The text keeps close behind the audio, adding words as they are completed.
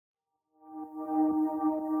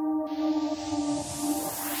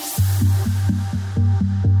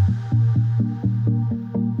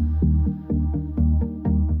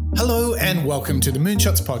and welcome to the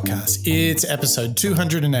Moonshots Podcast. It's episode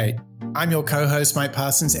 208. I'm your co-host, Mike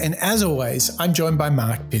Parsons, and as always, I'm joined by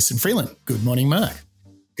Mark Pearson-Freeland. Good morning, Mark.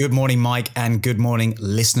 Good morning, Mike, and good morning,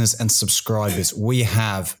 listeners and subscribers. We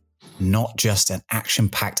have not just an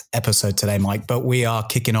action-packed episode today, Mike, but we are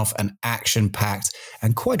kicking off an action-packed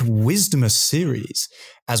and quite wisdomous series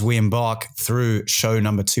as we embark through show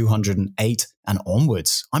number 208 and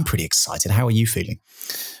onwards. I'm pretty excited. How are you feeling?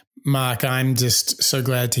 Mark, I'm just so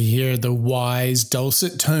glad to hear the wise,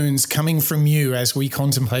 dulcet tones coming from you as we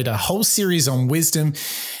contemplate a whole series on wisdom.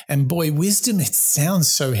 And boy, wisdom, it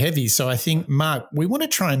sounds so heavy. So I think, Mark, we want to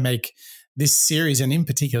try and make this series, and in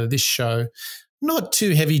particular this show, not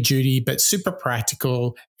too heavy duty, but super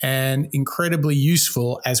practical and incredibly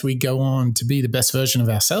useful as we go on to be the best version of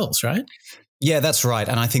ourselves, right? Yeah, that's right.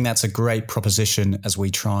 And I think that's a great proposition as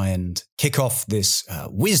we try and kick off this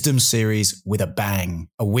wisdom series with a bang,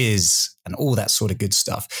 a whiz, and all that sort of good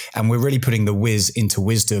stuff. And we're really putting the whiz into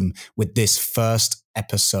wisdom with this first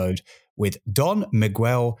episode with Don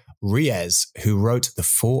Miguel Ruiz, who wrote the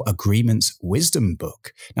 4 Agreements Wisdom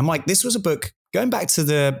book. Now, Mike, this was a book going back to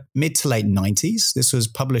the mid to late 90s. This was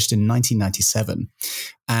published in 1997.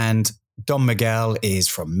 And Don Miguel is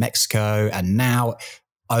from Mexico, and now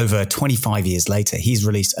over 25 years later, he's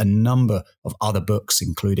released a number of other books,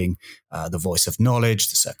 including The Voice of Knowledge,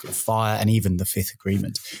 The Circle of Fire, and even The Fifth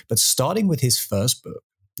Agreement. But starting with his first book,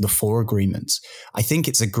 The 4 Agreements, I think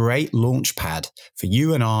it's a great launch pad for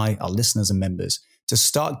you and I, our listeners and members, to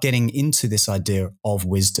start getting into this idea of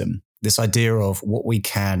wisdom, this idea of what we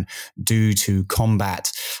can do to combat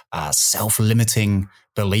self-limiting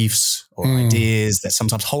beliefs or ideas that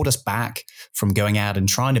sometimes hold us back from going out and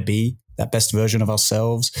trying to be that best version of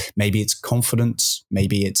ourselves. Maybe it's confidence.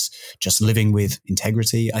 Maybe it's just living with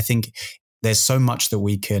integrity. I think there's so much that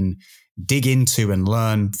we can dig into and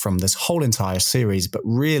learn from this whole entire series, but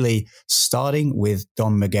really starting with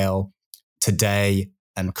Don Miguel today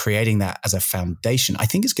and creating that as a foundation, I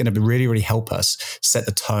think it's going to really, really help us set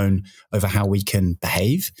the tone over how we can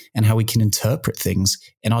behave and how we can interpret things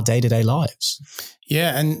in our day-to-day lives.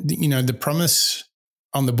 Yeah. And, you know, the promise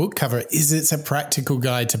on the book cover is it's a practical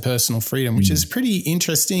guide to personal freedom, which is pretty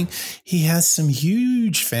interesting. He has some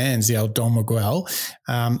huge fans, the old Don Miguel.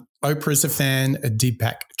 Oprah is a fan,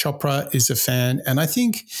 Deepak Chopra is a fan. And I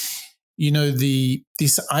think, you know,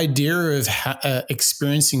 this idea of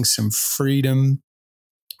experiencing some freedom,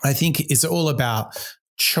 I think is all about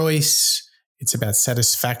choice. It's about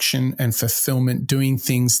satisfaction and fulfillment, doing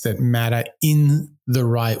things that matter in the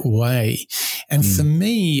right way. And for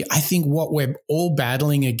me, I think what we're all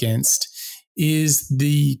battling against is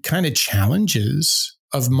the kind of challenges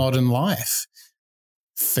of modern life: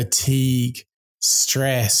 fatigue,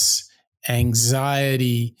 stress,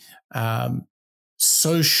 anxiety,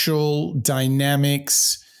 social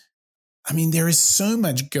dynamics. I mean, there is so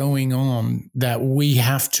much going on that we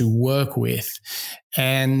have to work with.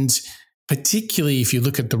 And particularly if you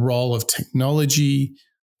look at the role of technology,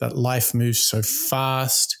 that life moves so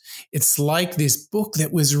fast. It's like this book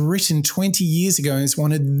that was written 20 years ago and is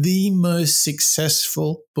one of the most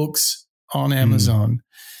successful books on Amazon.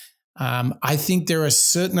 I think there are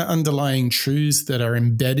certain underlying truths that are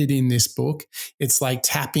embedded in this book. It's like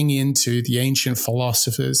tapping into the ancient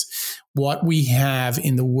philosophers. What we have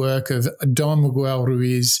in the work of Don Miguel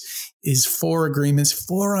Ruiz is 4 agreements,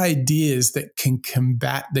 4 ideas that can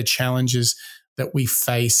combat the challenges that we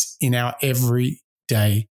face in our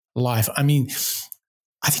everyday life. I mean,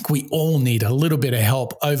 I think we all need a little bit of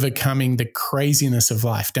help overcoming the craziness of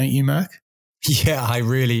life, don't you, Mark? Yeah, I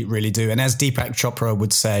really, really do. And as Deepak Chopra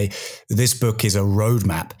would say, this book is a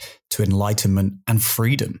roadmap to enlightenment and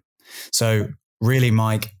freedom. So really,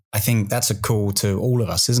 Mike, I think that's a call to all of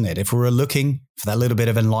us, isn't it? If we're looking for that little bit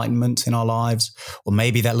of enlightenment in our lives, or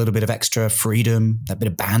maybe that little bit of extra freedom, that bit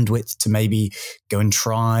of bandwidth to maybe go and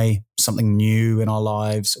try something new in our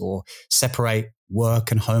lives, or separate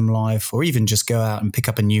work and home life, or even just go out and pick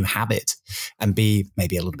up a new habit and be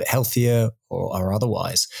maybe a little bit healthier or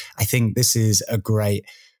otherwise. I think this is a great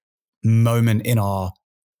moment in our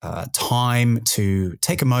time to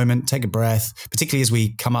take a moment, take a breath, particularly as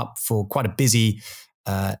we come up for quite a busy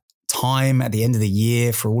time at the end of the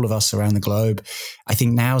year for all of us around the globe. I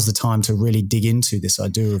think now's the time to really dig into this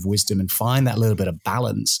idea of wisdom and find that little bit of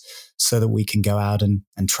balance so that we can go out and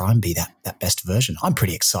try and be that best version. I'm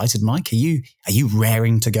pretty excited, Mike. Are you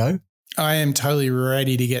raring to go? I am totally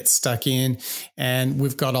ready to get stuck in, and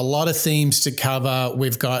we've got a lot of themes to cover.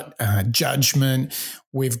 We've got judgment,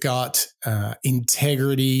 we've got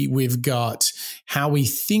integrity, we've got how we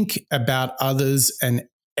think about others and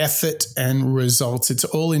effort and results. It's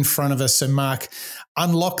all in front of us. So, Mark,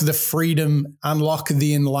 unlock the freedom, unlock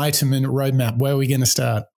the enlightenment roadmap. Where are we going to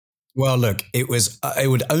start? Well, look, it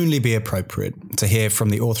would only be appropriate to hear from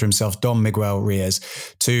the author himself, Don Miguel Ruiz,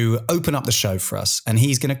 to open up the show for us. And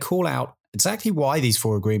he's going to call out exactly why these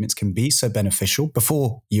 4 agreements can be so beneficial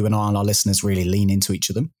before you and I and our listeners really lean into each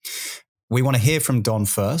of them. We want to hear from Don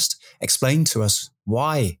first, explain to us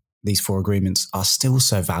why these 4 agreements are still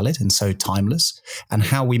so valid and so timeless, and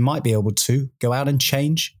how we might be able to go out and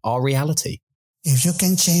change our reality. If you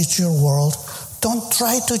can change your world, don't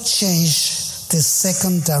try to change the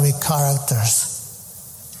secondary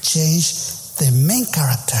characters. Change the main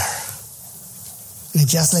character. And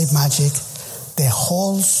just like magic, the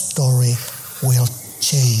whole story will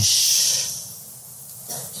change.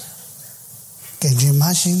 Can you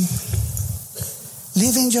imagine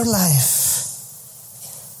living your life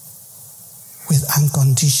with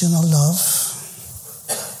unconditional love,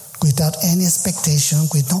 without any expectation,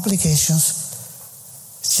 with no obligations,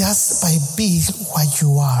 just by being what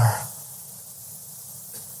you are,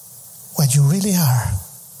 what you really are?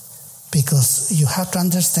 Because you have to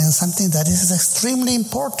understand something that is extremely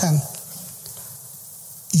important.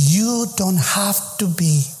 You don't have to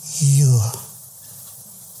be you.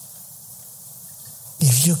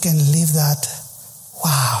 If you can live that,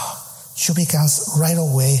 wow, you become right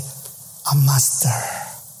away a master.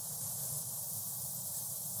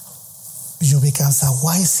 You become a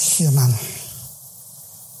wise human.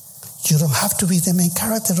 You don't have to be the main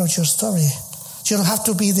character of your story. You don't have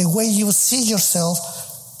to be the way you see yourself.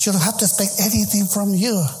 You don't have to expect anything from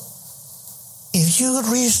you. If you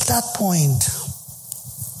reach that point,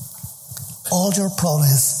 all your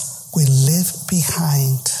problems will leave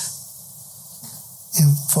behind.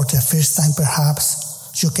 And for the first time, perhaps,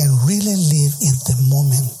 you can really live in the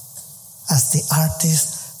moment as the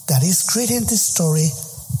artist that is creating the story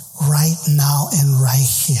right now and right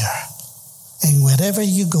here. And wherever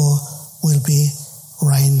you go will be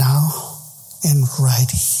right now and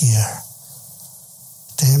right here.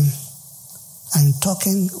 Then I'm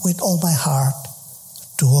talking with all my heart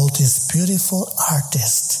to all these beautiful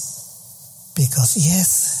artists, because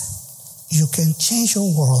yes, you can change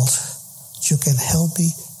your world. You can help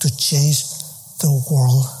me to change the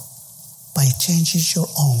world by changing your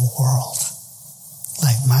own world.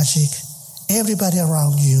 Like magic, everybody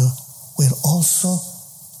around you will also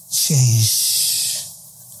change.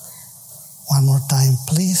 One more time,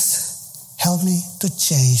 please help me to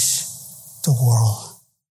change the world.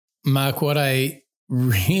 Mark, what I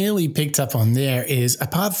really picked up on there is,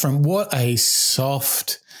 apart from what a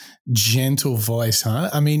soft, gentle voice,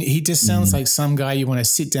 huh? I mean, he just sounds like some guy you want to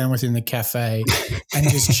sit down with in the cafe and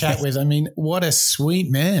just chat with. I mean, what a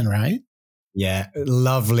sweet man, right? Yeah,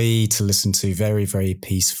 lovely to listen to. Very, very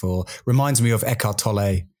peaceful. Reminds me of Eckhart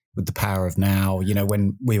Tolle with The Power of Now. You know,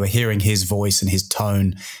 when we were hearing his voice and his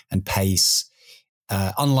tone and pace.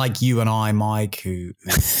 Unlike you and I, Mike, who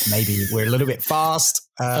maybe we're a little bit fast.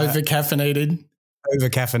 Over-caffeinated,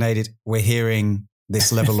 we're hearing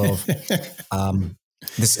this level of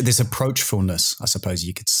this approachfulness, I suppose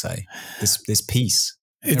you could say, this peace.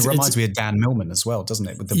 It reminds me of Dan Millman as well, doesn't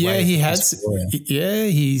it? With the way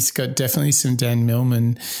he's got definitely some Dan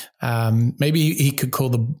Millman. Maybe he could call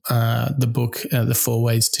the book The 4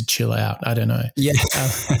 Ways to Chill Out. I don't know. Yeah.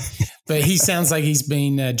 But he sounds like he's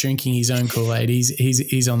been drinking his own Kool-Aid.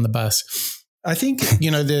 He's on the bus. I think,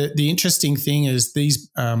 the interesting thing is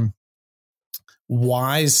these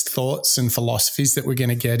wise thoughts and philosophies that we're going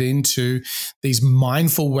to get into, these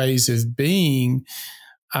mindful ways of being,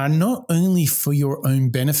 are not only for your own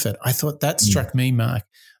benefit. I thought that struck me, Mark.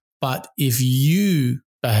 But if you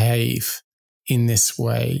behave in this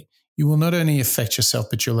way, you will not only affect yourself,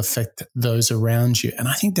 but you'll affect those around you. And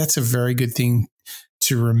I think that's a very good thing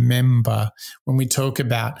to remember when we talk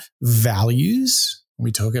about values, when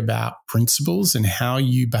we talk about principles and how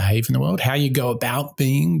you behave in the world, how you go about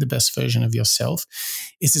being the best version of yourself.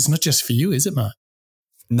 It's not just for you, is it, Mark?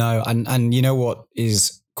 No. And you know what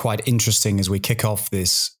is quite interesting as we kick off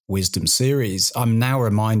this wisdom series? I'm now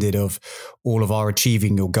reminded of all of our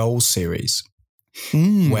Achieving Your Goals series,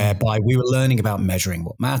 whereby we were learning about measuring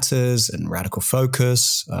what matters and radical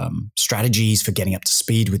focus, strategies for getting up to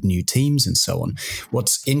speed with new teams and so on.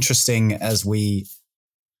 What's interesting as we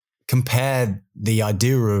compare the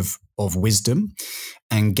idea of wisdom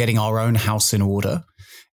and getting our own house in order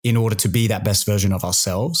to be that best version of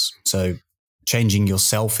ourselves. So changing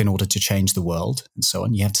yourself in order to change the world and so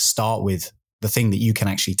on. You have to start with the thing that you can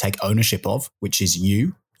actually take ownership of, which is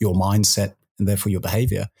you, your mindset, and therefore your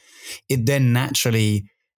behavior. It then naturally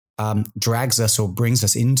drags us or brings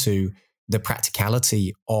us into the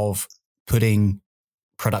practicality of putting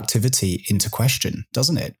productivity into question,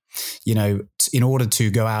 doesn't it? You know, in order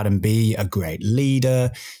to go out and be a great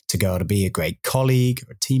leader, to go out and be a great colleague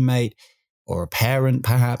or a teammate or a parent,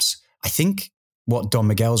 perhaps, I think what Don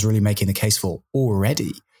Miguel's really making the case for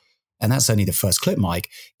already, and that's only the first clip, Mike,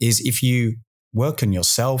 is if you work on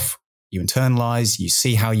yourself, you internalize, you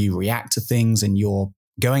see how you react to things, and you're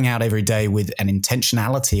going out every day with an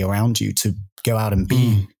intentionality around you to go out and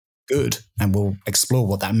be good. And we'll explore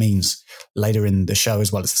what that means later in the show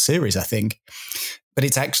as well as the series, I think. But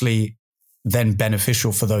it's actually then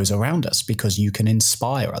beneficial for those around us because you can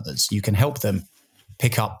inspire others. You can help them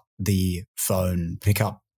pick up the phone,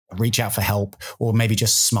 reach out for help, or maybe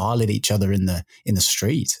just smile at each other in the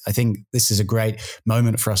street. I think this is a great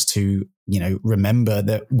moment for us to, you know, remember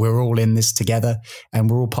that we're all in this together and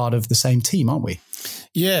we're all part of the same team, aren't we?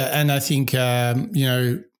 Yeah. And I think, you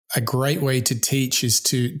know, a great way to teach is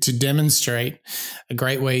to demonstrate. A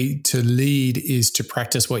great way to lead is to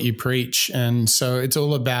practice what you preach. And so it's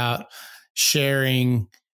all about sharing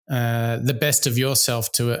the best of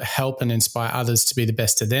yourself to help and inspire others to be the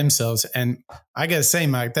best of themselves. And I got to say,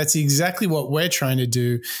 Mike, that's exactly what we're trying to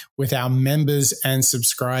do with our members and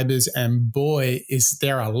subscribers. And boy, is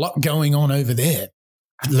there a lot going on over there.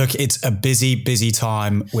 Look, it's a busy, busy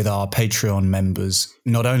time with our Patreon members.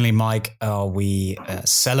 Not only, Mike, are we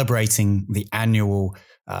celebrating the annual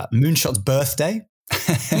Moonshot's birthday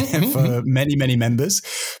for many, many members,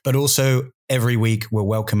 but also every week we're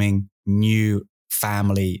welcoming new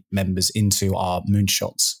family members into our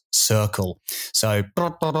Moonshots circle. So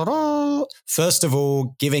first of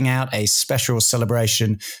all, giving out a special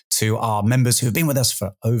celebration to our members who have been with us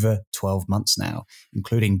for over 12 months now,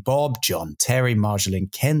 including Bob, John, Terry,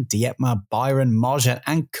 Marjolaine, Ken, Dietmar, Byron, Marjan,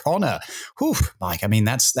 and Connor. Whew, Mike, I mean,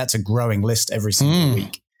 that's a growing list every single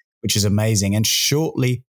week, which is amazing. And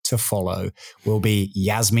shortly to follow will be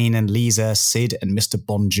Yasmin and Lisa, Sid and Mr.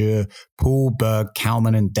 Bonjour, Paul, Berg,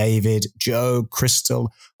 Kalman and David, Joe,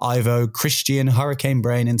 Crystal, Ivo, Christian, Hurricane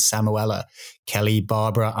Brain and Samuela, Kelly,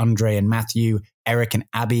 Barbara, Andre and Matthew, Eric and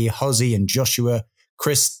Abby, Hosey and Joshua,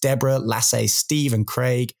 Chris, Deborah, Lasse, Steve and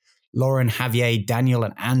Craig, Lauren, Javier, Daniel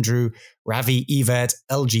and Andrew, Ravi, Yvette,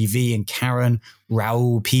 LGV and Karen,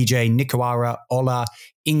 Raul, PJ, Nikawara, Ola,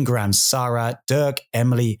 Ingram, Sarah, Dirk,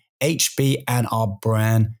 Emily, HB, and our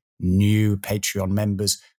brand new Patreon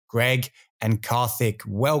members, Greg and Karthik.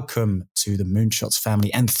 Welcome to the Moonshots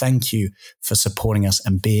family, and thank you for supporting us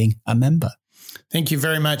and being a member. Thank you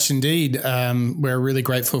very much indeed. We're really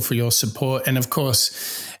grateful for your support. And of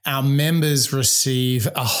course, our members receive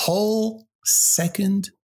a whole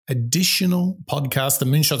second additional podcast, the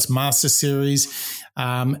Moonshots Master Series.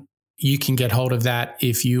 You can get hold of that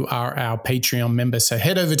if you are our Patreon member. So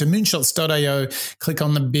head over to moonshots.io, click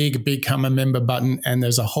on the big Become a Member button, and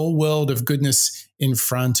there's a whole world of goodness in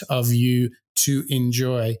front of you to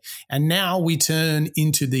enjoy. And now we turn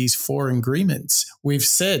into these 4 agreements. We've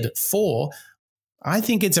said 4. I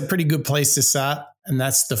think it's a pretty good place to start, and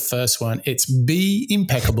that's the first one. It's be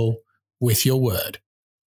impeccable with your word.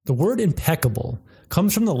 The word impeccable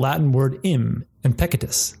comes from the Latin word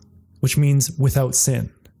impecatus, which means without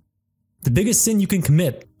sin. The biggest sin you can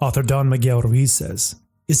commit, author Don Miguel Ruiz says,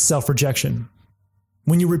 is self-rejection.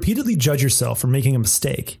 When you repeatedly judge yourself for making a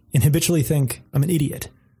mistake and habitually think, I'm an idiot,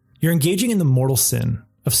 you're engaging in the mortal sin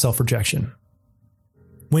of self-rejection.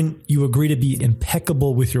 When you agree to be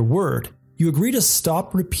impeccable with your word, you agree to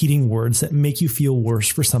stop repeating words that make you feel worse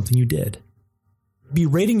for something you did.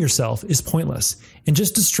 Berating yourself is pointless and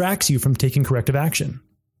just distracts you from taking corrective action.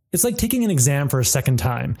 It's like taking an exam for a second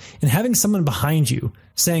time and having someone behind you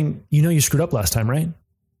saying, you know you screwed up last time, right?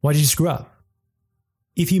 Why did you screw up?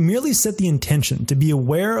 If you merely set the intention to be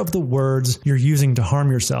aware of the words you're using to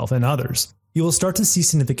harm yourself and others, you will start to see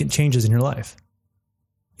significant changes in your life.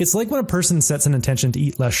 It's like when a person sets an intention to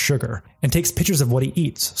eat less sugar and takes pictures of what he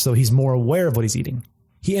eats so he's more aware of what he's eating.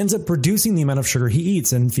 He ends up reducing the amount of sugar he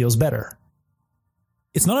eats and feels better.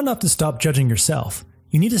 It's not enough to stop judging yourself.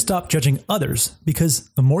 You need to stop judging others, because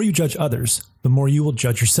the more you judge others, the more you will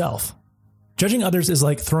judge yourself. Judging others is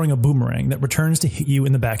like throwing a boomerang that returns to hit you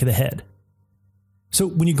in the back of the head. So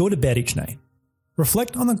when you go to bed each night,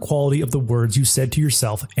 reflect on the quality of the words you said to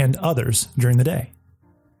yourself and others during the day.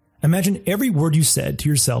 Imagine every word you said to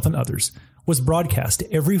yourself and others was broadcast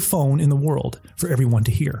to every phone in the world for everyone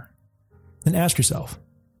to hear. Then ask yourself,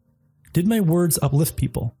 did my words uplift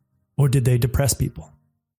people, or did they depress people?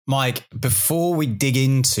 Mike, before we dig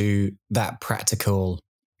into that practical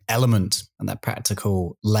element and that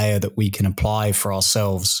practical layer that we can apply for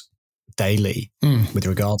ourselves daily with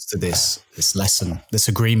regards to this lesson, this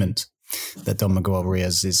agreement that Don Miguel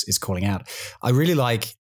Ruiz is calling out, I really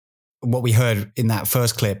like what we heard in that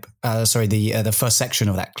first clip, the first section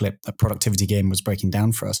of that clip, the productivity game was breaking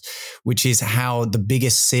down for us, which is how the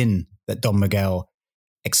biggest sin that Don Miguel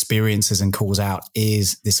experiences and calls out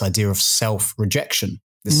is this idea of self-rejection.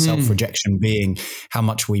 This self-rejection being how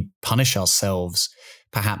much we punish ourselves,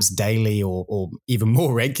 perhaps daily or even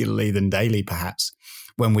more regularly than daily, perhaps,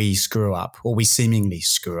 when we screw up or we seemingly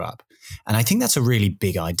screw up. And I think that's a really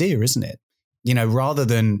big idea, isn't it? You know, rather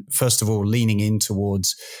than, first of all, leaning in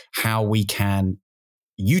towards how we can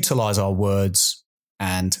utilize our words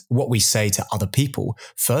and what we say to other people,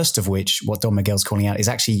 first of which, what Don Miguel's calling out is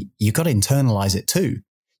actually, you've got to internalize it too.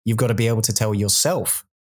 You've got to be able to tell yourself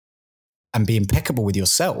and be impeccable with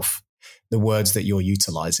yourself the words that you're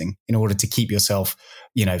utilizing in order to keep yourself,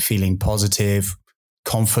 you know, feeling positive,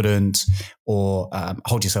 confident, or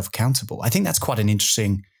hold yourself accountable. I think that's quite an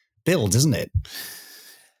interesting build, isn't it?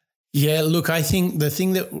 Yeah, look, I think the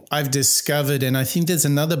thing that I've discovered, and I think there's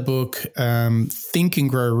another book, Think and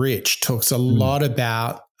Grow Rich, talks a lot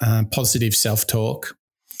about positive self-talk.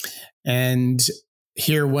 And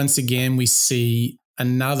here, once again, we see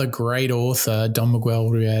another great author, Don Miguel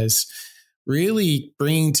Ruiz, really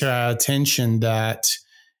bringing to our attention that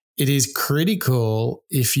it is critical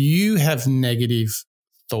if you have negative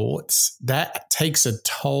thoughts, that takes a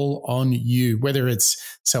toll on you, whether it's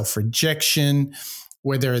self-rejection,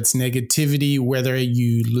 whether it's negativity, whether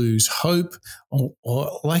you lose hope,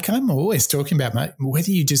 or like I'm always talking about, whether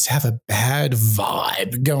you just have a bad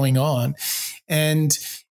vibe going on. And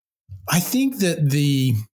I think that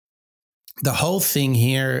the whole thing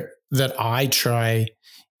here that I try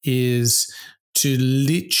is to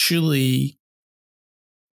literally,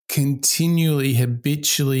 continually,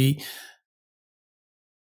 habitually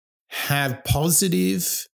have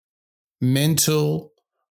positive mental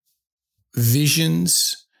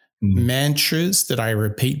visions, mantras that I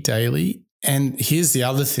repeat daily. And here's the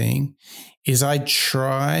other thing is I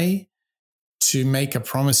try to make a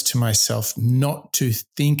promise to myself not to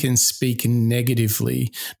think and speak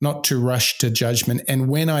negatively, not to rush to judgment. And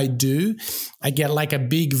when I do, I get like a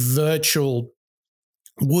big virtual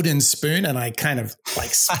wooden spoon and I kind of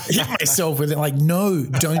like hit myself with it, like, no,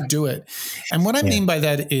 don't do it. And what I mean by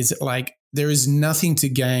that is like, there is nothing to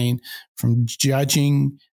gain from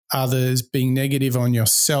judging others, being negative on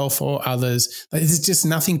yourself or others. There's just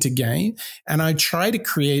nothing to gain. And I try to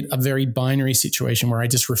create a very binary situation where I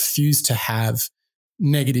just refuse to have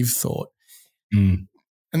negative thought. And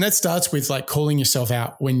that starts with like calling yourself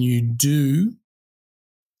out when you do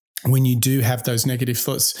have those negative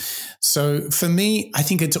thoughts. So for me, I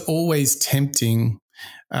think it's always tempting.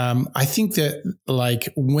 I think that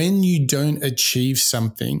like when you don't achieve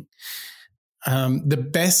something, the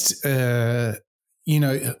best,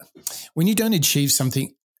 when you don't achieve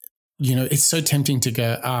something, it's so tempting to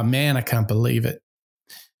go, oh man, I can't believe it.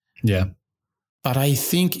 Yeah. But I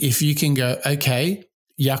think if you can go, okay,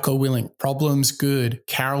 Yucko willing, problems good,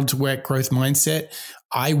 Carol's work growth mindset,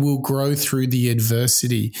 I will grow through the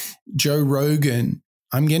adversity. Joe Rogan,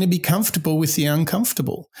 I'm going to be comfortable with the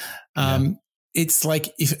uncomfortable. It's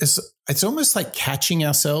like it's almost like catching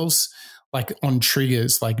ourselves like on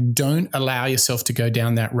triggers, like don't allow yourself to go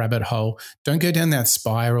down that rabbit hole. Don't go down that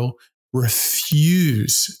spiral.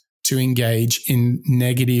 Refuse to engage in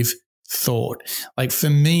negative thought. Like for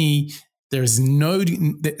me, there is no,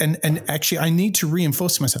 and actually I need to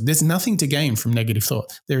reinforce to myself, there's nothing to gain from negative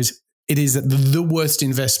thought. It is the worst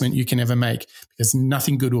investment you can ever make because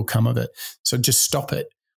nothing good will come of it. So just stop it.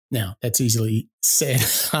 Now, that's easily said,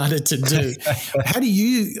 harder to do. How do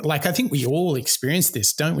you, like, I think we all experience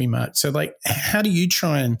this, don't we, Mark? So, like, how do you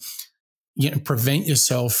try and prevent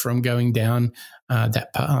yourself from going down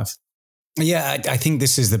that path? Yeah, I think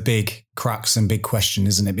this is the big crux and big question,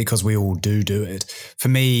 isn't it? Because we all do it. For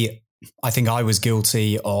me, I think I was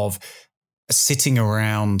guilty of sitting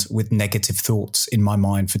around with negative thoughts in my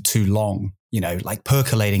mind for too long, like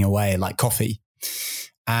percolating away like coffee.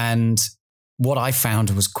 And what I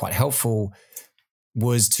found was quite helpful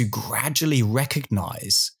was to gradually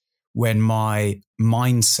recognize when my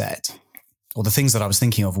mindset or the things that I was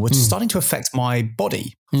thinking of were starting to affect my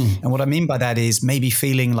body. And what I mean by that is maybe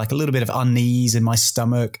feeling like a little bit of unease in my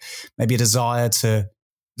stomach, maybe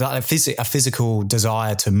a physical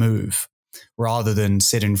desire to move rather than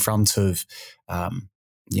sit in front of, a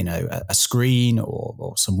screen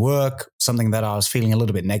or some work, something that I was feeling a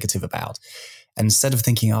little bit negative about. And instead of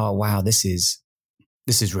thinking, oh, wow, this is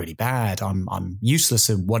really bad. I'm useless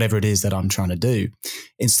at whatever it is that I'm trying to do.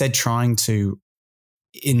 Instead, trying to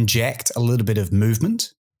inject a little bit of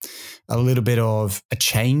movement, a little bit of a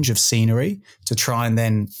change of scenery to try and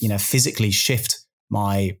then, physically shift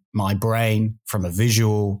my brain from a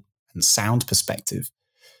visual and sound perspective.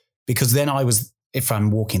 because then if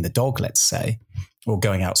I'm walking the dog, let's say, or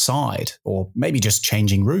going outside, or maybe just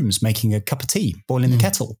changing rooms, making a cup of tea, boiling the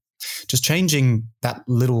kettle, just changing that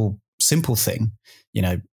little simple thing,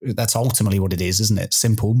 that's ultimately what it is, isn't it?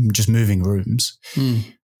 Simple, just moving rooms.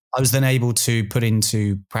 I was then able to put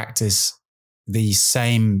into practice the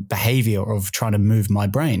same behavior of trying to move my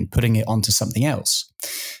brain, putting it onto something else.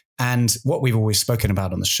 And what we've always spoken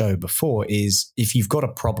about on the show before is if you've got a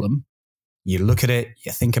problem, you look at it,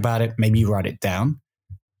 you think about it, maybe you write it down.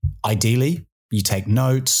 Ideally, you take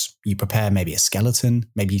notes, you prepare maybe a skeleton,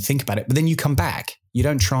 maybe you think about it, but then you come back. You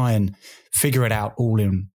don't try and figure it out all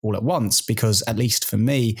at once, because at least for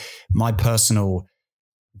me, my personal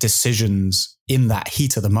decisions in that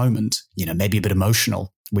heat of the moment, maybe a bit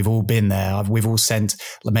emotional. We've all been there. We've all sent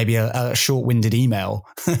maybe a short-winded email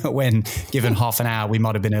when given half an hour, we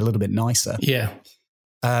might have been a little bit nicer. Yeah.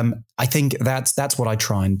 I think that's what I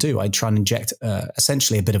try and do. I try and inject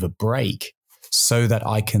essentially a bit of a break so that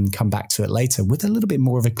I can come back to it later with a little bit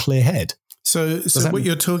more of a clear head. So what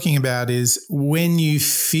you're talking about is when you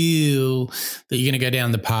feel that you're going to go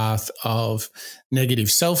down the path of negative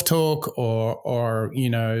self-talk or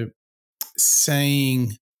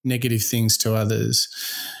saying negative things to others,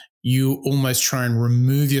 you almost try and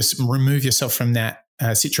remove yourself from that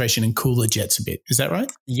situation and cool the jets a bit. Is that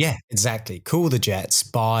right? Yeah, exactly. Cool the jets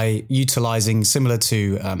by utilizing, similar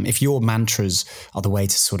to if your mantras are the way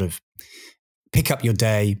to sort of pick up your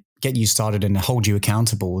day, get you started and hold you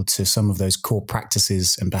accountable to some of those core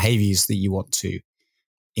practices and behaviors that you want to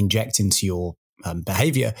inject into your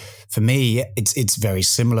behavior. For me, it's very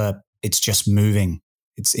similar. It's just moving.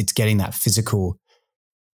 It's getting that physical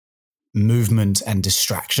movement and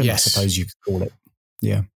distraction, yes. I suppose you could call it.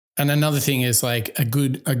 Yeah. And another thing is like a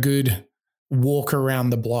good walk around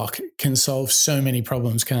the block can solve so many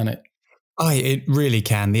problems, can't it? It really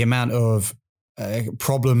can. The amount of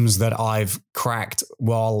problems that I've cracked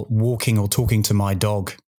while walking or talking to my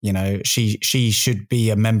dog, she should be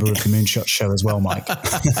a member of the Moonshot Show as well, Mike.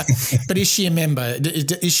 But is she a member?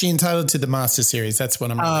 Is she entitled to the Master Series? That's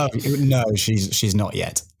what I'm asking. No, she's not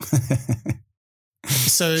yet.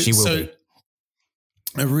 So she will be.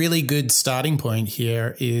 A really good starting point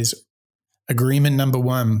here is agreement number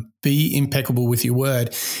 1, be impeccable with your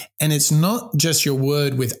word. And it's not just your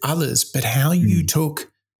word with others, but how you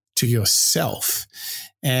talk to yourself.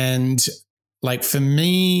 And like for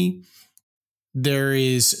me, there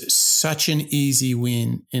is such an easy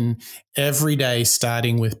win in every day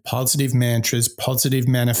starting with positive mantras, positive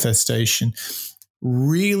manifestation,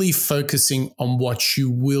 really focusing on what you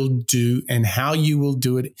will do and how you will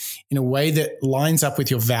do it in a way that lines up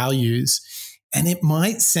with your values. And it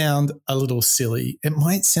might sound a little silly. It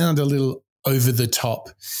might sound a little over the top.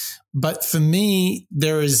 But for me,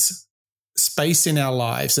 there is space in our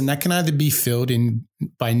lives, and that can either be filled in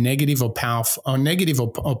by negative or powerful or negative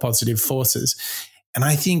or positive forces. And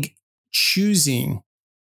I think choosing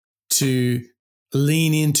to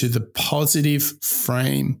lean into the positive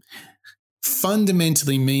frame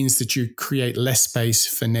fundamentally means that you create less space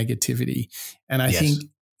for negativity. And I think,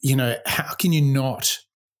 how can you not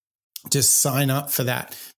just sign up for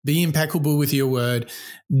that? Be impeccable with your word.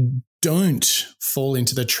 Don't fall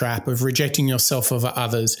into the trap of rejecting yourself over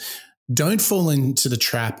others. Don't fall into the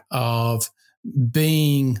trap of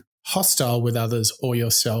being hostile with others or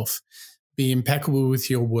yourself. Be impeccable with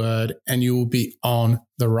your word and you will be on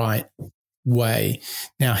the right way.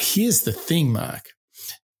 Now, here's the thing, Mark.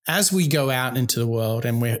 As we go out into the world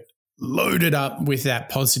and we're loaded up with that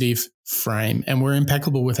positive frame and we're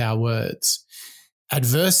impeccable with our words,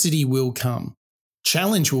 adversity will come,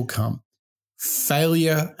 challenge will come,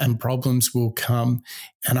 failure and problems will come.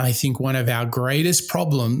 And I think one of our greatest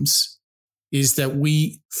problems is that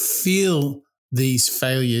we feel these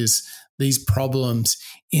failures, these problems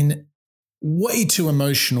in way too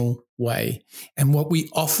emotional way. And what we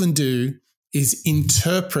often do is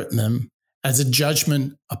interpret them as a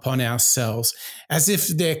judgment upon ourselves, as if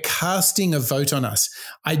they're casting a vote on us.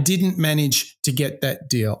 I didn't manage to get that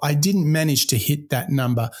deal. I didn't manage to hit that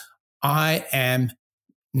number. I am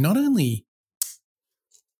not only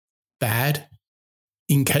bad,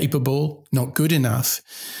 incapable, not good enough,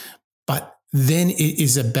 but then it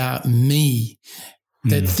is about me,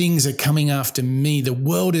 that things are coming after me. The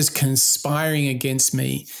world is conspiring against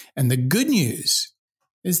me. And the good news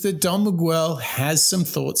is that Don Miguel has some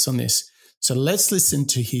thoughts on this. So let's listen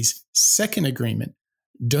to his second agreement.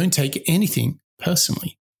 Don't take anything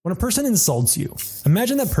personally. When a person insults you,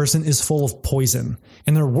 imagine that person is full of poison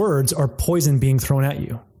and their words are poison being thrown at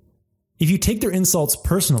you. If you take their insults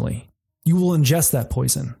personally, you will ingest that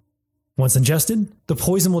poison. Once ingested, the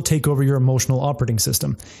poison will take over your emotional operating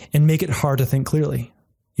system and make it hard to think clearly.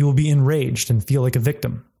 you will be enraged and feel like a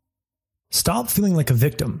victim. Stop feeling like a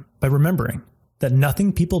victim by remembering that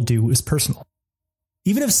nothing people do is personal.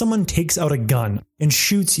 Even if someone takes out a gun and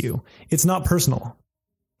shoots you, it's not personal.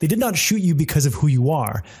 They did not shoot you because of who you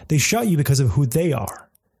are. They shot you because of who they are.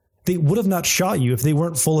 They would have not shot you if they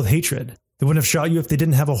weren't full of hatred. They wouldn't have shot you if they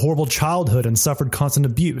didn't have a horrible childhood and suffered constant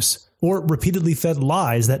abuse, or repeatedly fed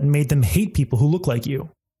lies that made them hate people who look like you.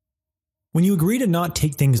 When you agree to not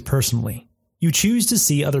take things personally, you choose to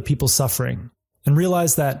see other people suffering and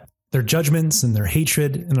realize that their judgments and their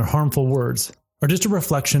hatred and their harmful words are just a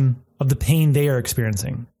reflection of the pain they are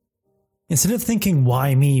experiencing. Instead of thinking,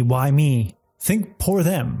 why me, think poor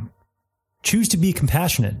them. Choose to be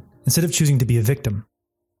compassionate instead of choosing to be a victim.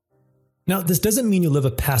 Now, this doesn't mean you live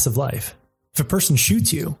a passive life. If a person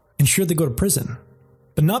shoots you, ensure they go to prison.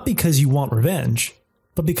 But not because you want revenge,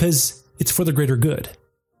 but because it's for the greater good.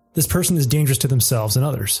 This person is dangerous to themselves and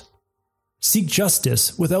others. Seek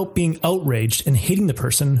justice without being outraged and hating the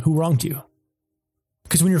person who wronged you.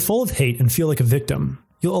 Because when you're full of hate and feel like a victim,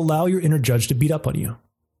 you'll allow your inner judge to beat up on you.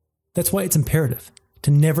 That's why it's imperative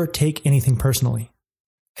to never take anything personally.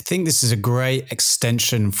 I think this is a great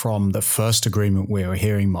extension from the first agreement we were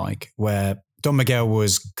hearing, Mike, where Don Miguel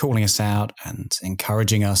was calling us out and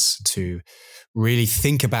encouraging us to really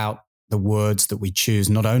think about the words that we choose,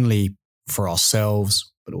 not only for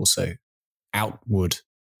ourselves, but also outward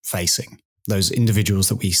facing, those individuals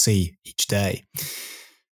that we see each day.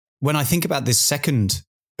 When I think about this second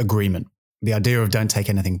agreement, the idea of don't take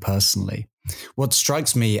anything personally, what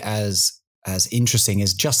strikes me as interesting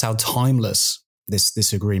is just how timeless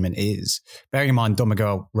this agreement is. Bearing in mind, Don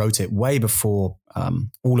Miguel wrote it way before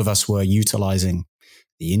all of us were utilizing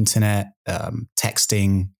the internet,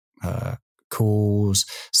 texting, calls,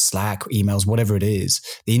 Slack, emails, whatever it is,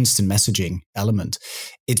 the instant messaging element.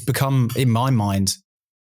 It's become, in my mind,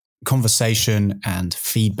 conversation and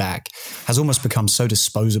feedback has almost become so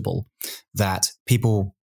disposable that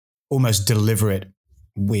people almost deliver it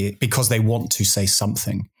because they want to say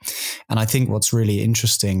something. And I think what's really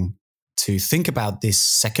interesting to think about this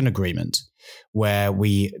second agreement, where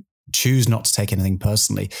we choose not to take anything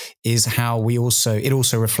personally, is how it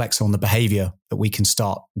also reflects on the behavior that we can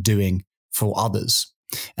start doing for others.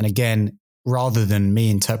 And again, rather than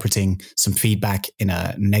me interpreting some feedback in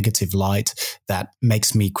a negative light that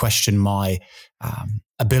makes me question my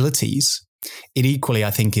abilities, it equally,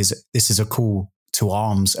 I think, this is a call to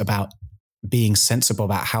arms about being sensible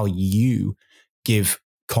about how you give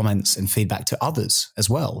comments and feedback to others as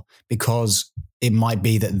well, because it might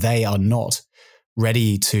be that they are not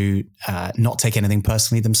ready to not take anything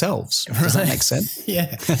personally themselves. Does that make sense?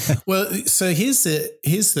 Yeah. Well, so here's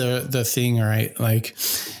the thing, right? Like,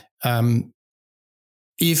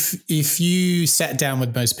 if you sat down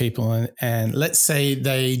with most people and let's say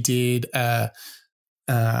they did a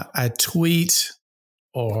tweet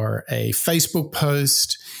or a Facebook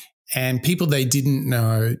post, and people they didn't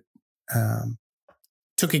know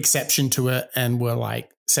took exception to it and were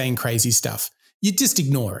like saying crazy stuff, you just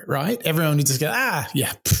ignore it, right? Everyone would just go,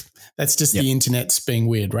 yeah, that's just the internet's being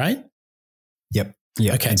weird, right? Yep.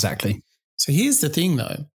 Yeah, okay. Exactly. So here's the thing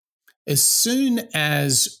though. As soon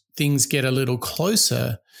as things get a little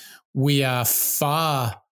closer, we are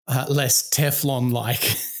far less Teflon-like.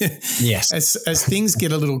 Yes. As things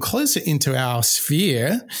get a little closer into our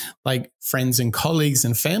sphere, like friends and colleagues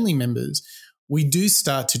and family members, we do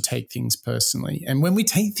start to take things personally. And when we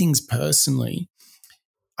take things personally,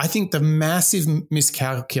 I think the massive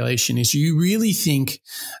miscalculation is you really think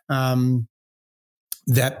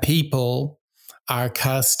that people are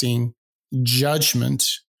casting judgment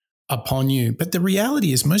upon you. But the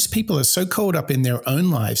reality is most people are so caught up in their own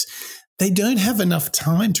lives, they don't have enough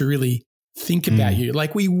time to really think about you.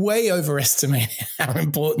 Like, we way overestimate our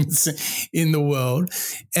importance in the world.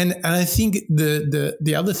 And I think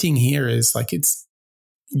the other thing here is like,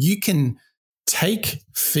 you can take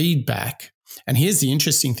feedback. And here's the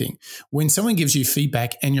interesting thing. When someone gives you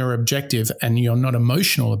feedback and you're objective and you're not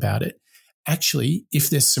emotional about it, actually,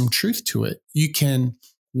 if there's some truth to it, you can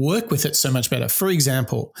work with it so much better. For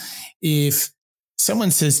example, if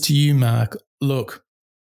someone says to you, Mark, look,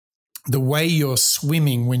 the way you're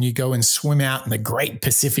swimming when you go and swim out in the Great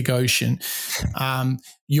Pacific Ocean, the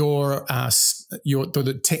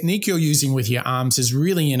technique you're using with your arms is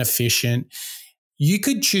really inefficient. You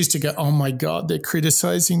could choose to go, oh my God, they're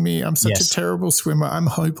criticizing me. I'm such a terrible swimmer. I'm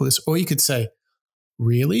hopeless. Or you could say,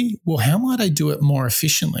 really? Well, how might I do it more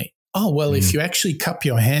efficiently? Oh, well, if you actually cup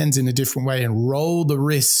your hands in a different way and roll the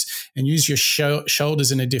wrists and use your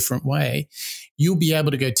shoulders in a different way, you'll be able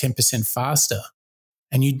to go 10% faster.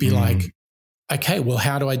 And you'd be like, Okay, well,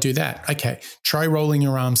 how do I do that? Okay, try rolling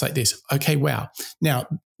your arms like this. Okay, wow. Now,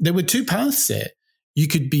 there were two paths there. You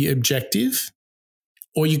could be objective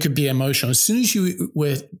or you could be emotional. As soon as you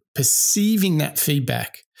were perceiving that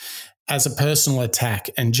feedback as a personal attack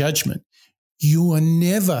and judgment, you are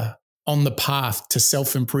never on the path to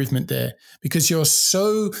self-improvement there because you're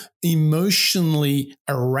so emotionally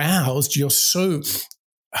aroused, you're so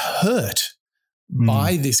hurt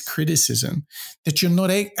by this criticism that you're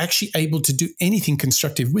not actually able to do anything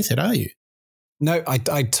constructive with it, are you? No,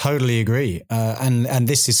 I totally agree. And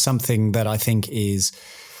this is something that I think is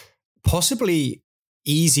possibly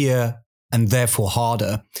easier and therefore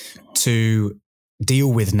harder to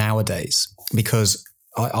deal with nowadays, because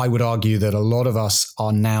I would argue that a lot of us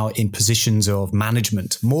are now in positions of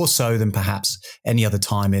management, more so than perhaps any other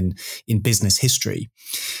time in business history.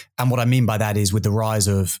 And what I mean by that is with the rise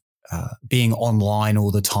of being online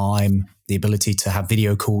all the time, the ability to have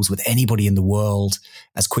video calls with anybody in the world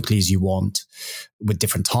as quickly as you want, with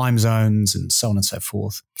different time zones and so on and so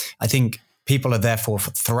forth. I think people are therefore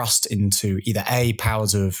thrust into either A,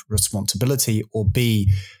 powers of responsibility, or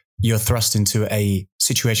B, you're thrust into a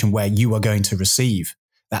situation where you are going to receive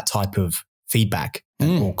that type of feedback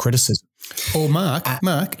or criticism. Or Mark,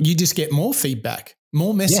 you just get more feedback,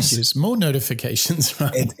 more messages, more notifications,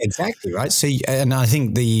 right? Exactly, right? See, and I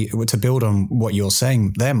think to build on what you're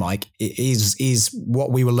saying there, Mike, is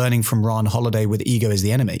what we were learning from Ryan Holiday with Ego is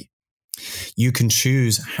the Enemy. You can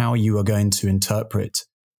choose how you are going to interpret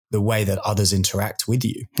the way that others interact with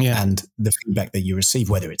you and the feedback that you receive,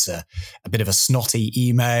 whether it's a bit of a snotty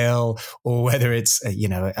email or whether it's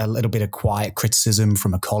a little bit of quiet criticism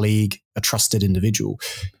from a colleague, a trusted individual.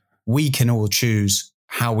 We can all choose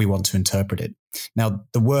how we want to interpret it. Now,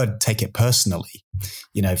 the word "take it personally,"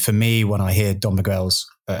 for me, when I hear Don Miguel's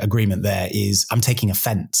agreement there, is I'm taking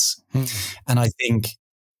offense. And I think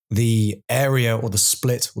the area or the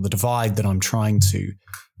split or the divide that I'm trying to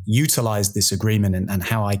utilize this agreement and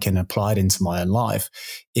how I can apply it into my own life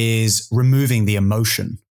is removing the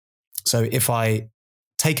emotion. So if I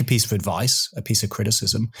take a piece of advice, a piece of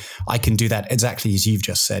criticism, I can do that exactly as you've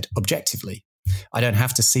just said, objectively. I don't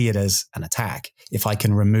have to see it as an attack if I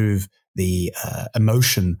can remove the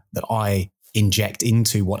emotion that I inject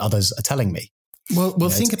into what others are telling me. Well,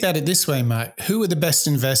 think about it this way, Mark. Who are the best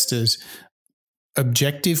investors?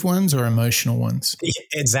 Objective ones or emotional ones?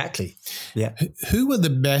 Exactly. Yeah. Who are the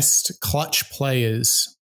best clutch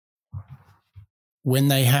players when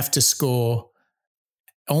they have to score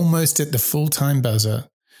almost at the full-time buzzer?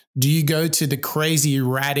 Do you go to the crazy,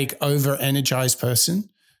 erratic, over-energized person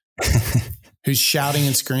who's shouting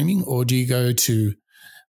and screaming, or do you go to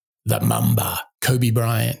the Mamba, Kobe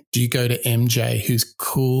Bryant? Do you go to MJ, who's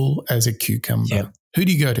cool as a cucumber? Yeah. Who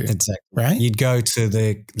do you go to? Exactly. Right? You'd go to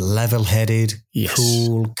the level-headed,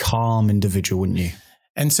 cool, calm individual, wouldn't you?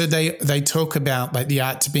 And so they talk about like the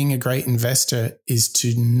art to being a great investor is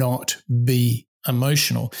to not be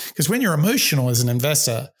emotional. Because when you're emotional as an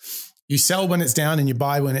investor, you sell when it's down and you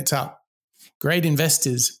buy when it's up. Great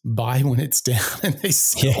investors buy when it's down and they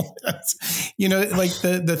sell. Yeah. Like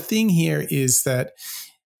the thing here is that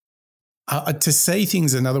to say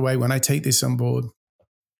things another way when I take this on board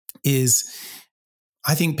is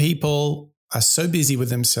I think people are so busy with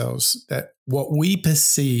themselves that what we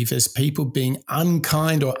perceive as people being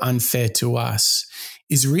unkind or unfair to us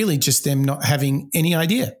is really just them not having any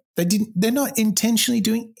idea. They're not intentionally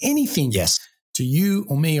doing anything to you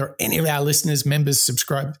or me or any of our listeners, members,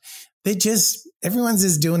 subscribers. Everyone's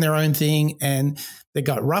just doing their own thing and they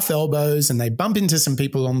got rough elbows and they bump into some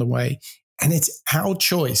people on the way. And it's our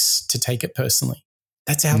choice to take it personally.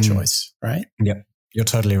 That's our choice, right? Yep. You're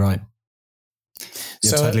totally right.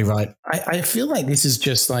 You're totally right. I feel like this is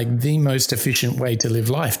just like the most efficient way to live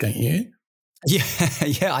life, don't you?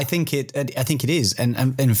 Yeah, I think it is,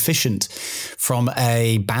 and efficient from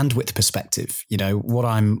a bandwidth perspective. What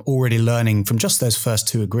I'm already learning from just those first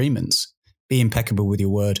two agreements: be impeccable with your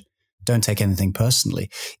word, don't take anything personally,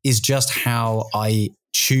 is just how I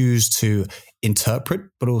choose to interpret,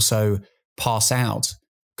 but also pass out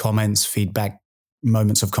comments, feedback,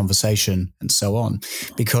 moments of conversation, and so on.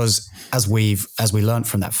 Because as we learned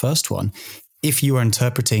from that first one, if you are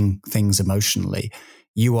interpreting things emotionally,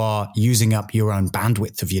 you are using up your own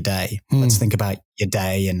bandwidth of your day. Let's think about your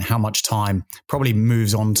day and how much time probably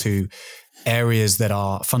moves on to areas that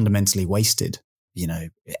are fundamentally wasted.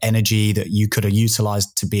 Energy that you could have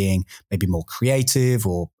utilized to being maybe more creative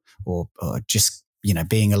or just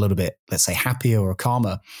being a little bit, let's say, happier or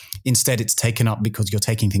calmer. Instead, it's taken up because you're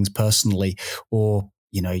taking things personally, or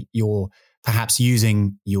you're perhaps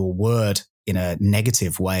using your word in a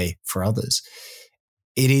negative way for others.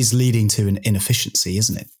 it is leading to an inefficiency,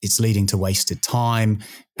 isn't it? It's leading to wasted time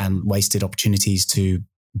and wasted opportunities to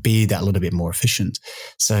be that little bit more efficient.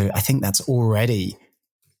 So I think that's already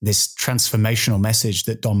this transformational message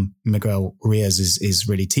that Don Miguel Ruiz is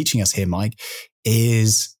really teaching us here, Mike,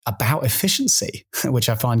 is about efficiency, which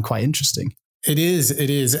I find quite interesting. It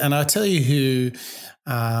is. And I'll tell you who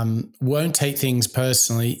won't take things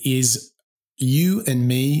personally is you and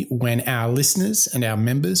me when our listeners and our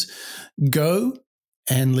members go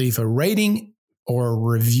and leave a rating or a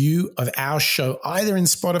review of our show, either in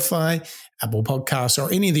Spotify, Apple Podcasts,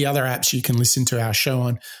 or any of the other apps you can listen to our show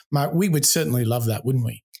on. Mike, we would certainly love that, wouldn't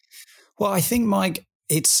we? Well, I think, Mike,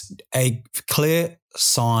 it's a clear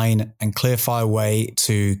sign and clear-fire way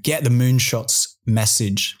to get the Moonshots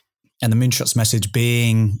message. And the Moonshots message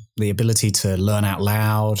being the ability to learn out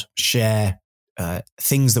loud, share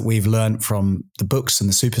things that we've learned from the books and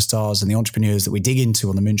the superstars and the entrepreneurs that we dig into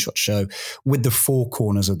on the Moonshot Show with the four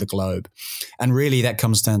corners of the globe. And really that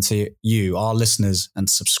comes down to you, our listeners and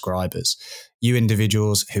subscribers, you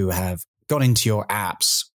individuals who have gone into your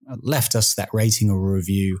apps, left us that rating or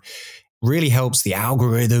review. Really helps the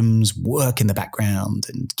algorithms work in the background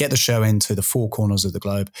and get the show into the four corners of the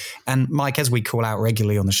globe. And Mike, as we call out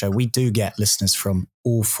regularly on the show, we do get listeners from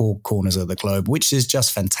all four corners of the globe, which is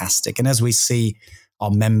just fantastic. And as we see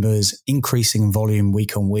our members increasing in volume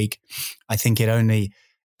week on week, I think it only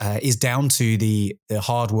is down to the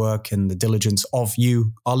hard work and the diligence of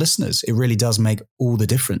you, our listeners. It really does make all the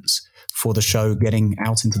difference for the show getting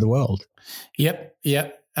out into the world. Yep.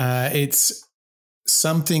 It's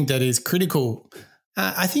something that is critical.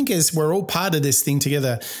 I think as we're all part of this thing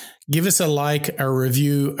together, give us a like, a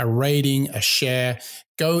review, a rating, a share.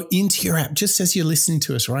 Go into your app just as you're listening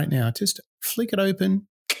to us right now. Just flick it open.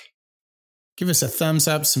 Give us a thumbs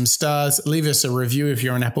up, some stars. Leave us a review if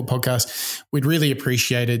you're on Apple Podcasts. We'd really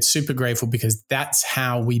appreciate it. Super grateful because that's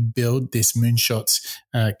how we build this Moonshots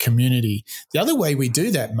community. The other way we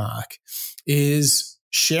do that, Mark, is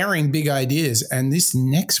sharing big ideas. And this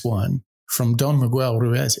next one from Don Miguel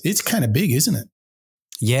Ruiz, it's kind of big, isn't it?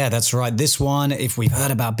 Yeah, that's right. This one, if we've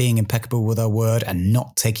heard about being impeccable with our word and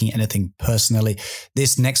not taking anything personally,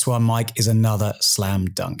 this next one, Mike, is another slam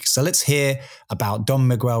dunk. So let's hear about Don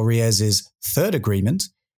Miguel Ruiz's third agreement.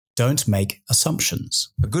 Don't make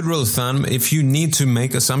assumptions. A good rule of thumb, if you need to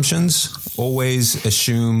make assumptions, always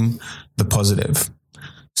assume the positive.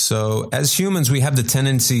 So as humans, we have the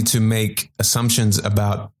tendency to make assumptions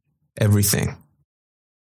about everything.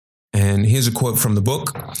 And here's a quote from the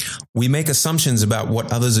book. We make assumptions about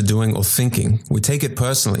what others are doing or thinking. We take it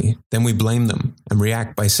personally, then we blame them and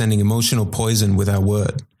react by sending emotional poison with our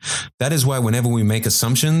word. That is why whenever we make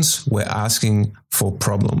assumptions, we're asking for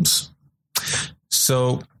problems.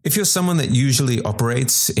 So if you're someone that usually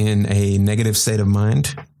operates in a negative state of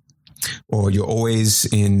mind, or you're always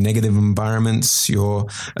in negative environments, your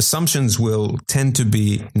assumptions will tend to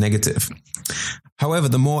be negative. However,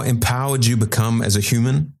 the more empowered you become as a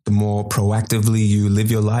human, the more proactively you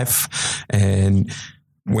live your life. And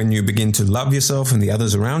when you begin to love yourself and the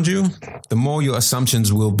others around you, the more your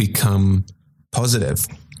assumptions will become positive.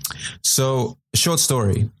 So, a short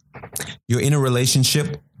story. You're in a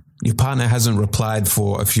relationship. Your partner hasn't replied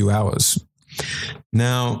for a few hours.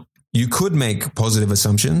 Now, you could make positive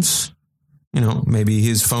assumptions. You know, maybe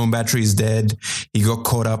his phone battery is dead. He got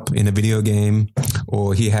caught up in a video game,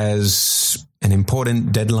 or he has an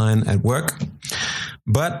important deadline at work.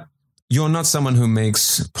 But you're not someone who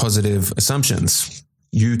makes positive assumptions.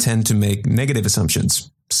 You tend to make negative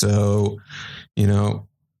assumptions. So, you know,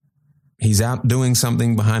 he's out doing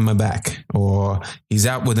something behind my back, or he's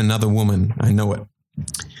out with another woman. I know it.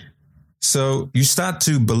 So you start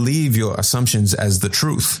to believe your assumptions as the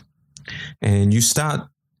truth, and you start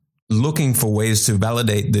looking for ways to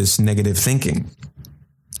validate this negative thinking.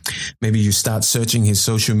 Maybe you start searching his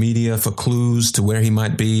social media for clues to where he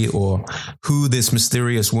might be or who this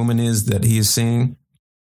mysterious woman is that he is seeing.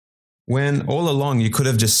 When all along you could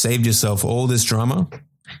have just saved yourself all this drama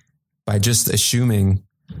by just assuming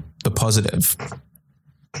the positive.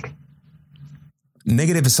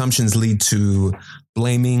 Negative assumptions lead to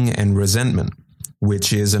blaming and resentment,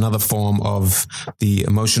 which is another form of the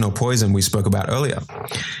emotional poison we spoke about earlier.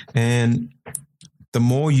 And the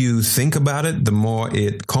more you think about it, the more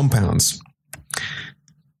it compounds.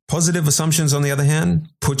 Positive assumptions, on the other hand,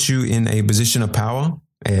 put you in a position of power,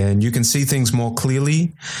 and you can see things more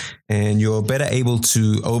clearly, and you're better able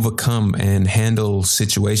to overcome and handle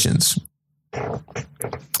situations.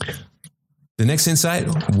 The next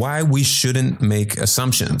insight, why we shouldn't make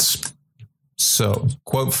assumptions. So,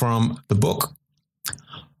 quote from the book,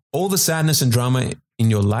 all the sadness and drama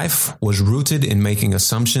in your life was rooted in making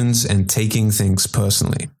assumptions and taking things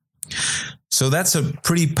personally. So that's a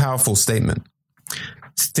pretty powerful statement.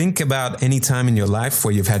 Think about any time in your life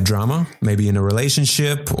where you've had drama, maybe in a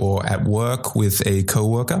relationship or at work with a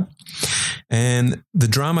coworker. And the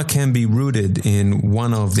drama can be rooted in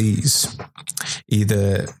one of these,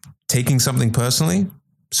 either taking something personally.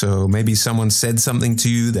 So maybe someone said something to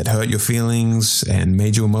you that hurt your feelings and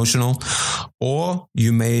made you emotional, or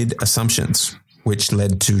you made assumptions, which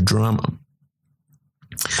led to drama.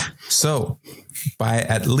 So by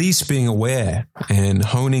at least being aware and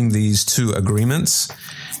honing these two agreements,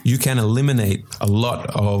 you can eliminate a lot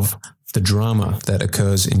of the drama that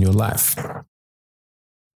occurs in your life.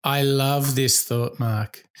 I love this thought,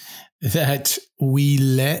 Mark, that we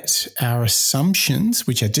let our assumptions,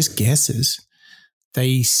 which are just guesses,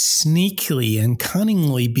 they sneakily and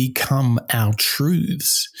cunningly become our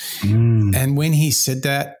truths. And when he said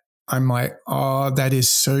that, I'm like, oh, that is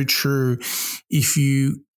so true. If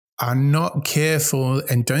you are not careful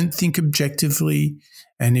and don't think objectively,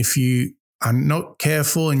 and if you are not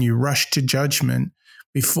careful and you rush to judgment,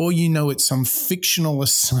 before you know it, some fictional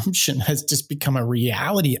assumption has just become a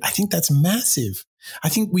reality. I think that's massive. I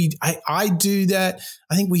think I do that.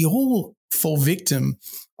 I think we all fall victim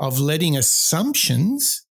of letting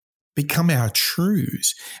assumptions become our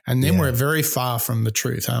truths. And then we're very far from the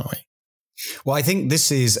truth, aren't we? Well, I think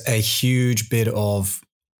this is a huge bit of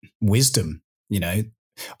wisdom. You know,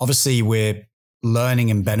 obviously we're learning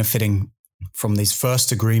and benefiting from these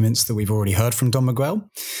first agreements that we've already heard from Don Miguel.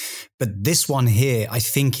 But this one here, I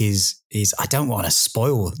think is I don't want to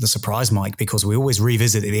spoil the surprise, Mike, because we always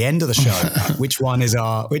revisit at the end of the show which one is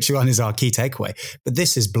our key takeaway. But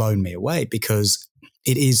this has blown me away because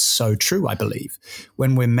it is so true, I believe.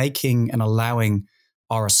 When we're making and allowing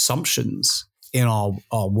our assumptions in our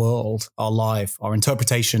world, our life, our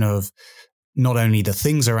interpretation of not only the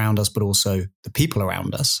things around us, but also the people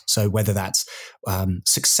around us. So whether that's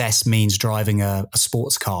success means driving a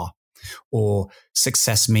sports car, or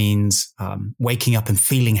success means waking up and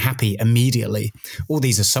feeling happy immediately, all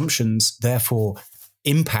these assumptions therefore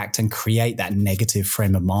impact and create that negative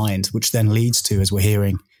frame of mind, which then leads to, as we're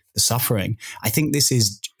hearing, the suffering. I think this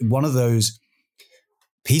is one of those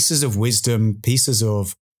pieces of wisdom, pieces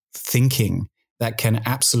of thinking that can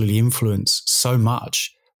absolutely influence so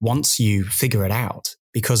much once you figure it out.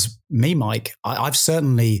 Because me, Mike, I've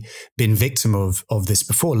certainly been victim of this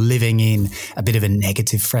before, living in a bit of a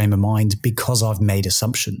negative frame of mind because I've made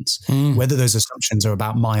assumptions. Whether those assumptions are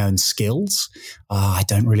about my own skills, I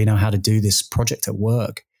don't really know how to do this project at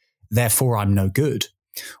work, therefore I'm no good.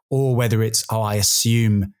 Or whether it's, I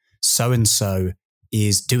assume so-and-so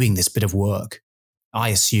is doing this bit of work. I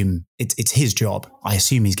assume it's his job. I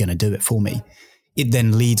assume he's going to do it for me. It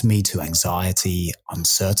then leads me to anxiety,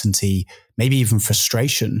 uncertainty, maybe even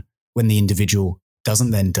frustration when the individual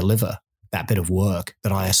doesn't then deliver that bit of work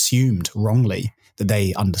that I assumed wrongly that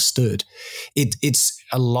they understood. It's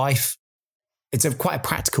quite a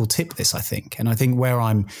practical tip, this, I think. And I think where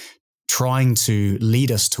I'm trying to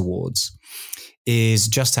lead us towards is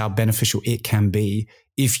just how beneficial it can be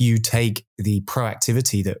if you take the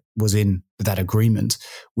proactivity that was in that agreement,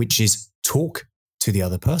 which is talk to the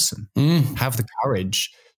other person, have the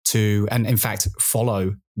courage to, and in fact,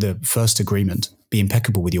 follow the first agreement, be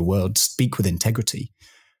impeccable with your word, speak with integrity,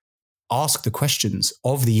 ask the questions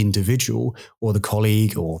of the individual or the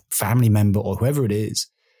colleague or family member or whoever it is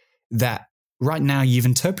that right now you've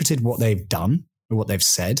interpreted what they've done or what they've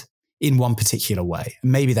said in one particular way.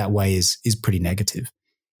 And maybe that way is pretty negative.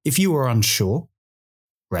 If you are unsure,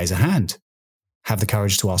 raise a hand, have the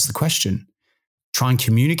courage to ask the question. Try and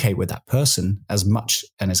communicate with that person as much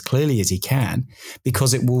and as clearly as you can,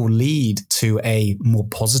 because it will lead to a more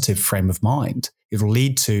positive frame of mind. It will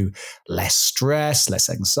lead to less stress, less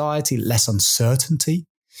anxiety, less uncertainty,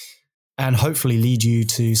 and hopefully lead you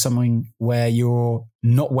to something where you're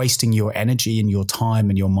not wasting your energy and your time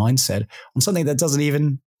and your mindset on something that doesn't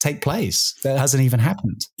even take place, that hasn't even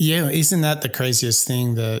happened. Yeah, isn't that the craziest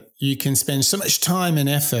thing, that you can spend so much time and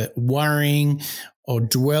effort worrying or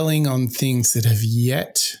dwelling on things that have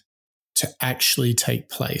yet to actually take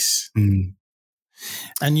place. And,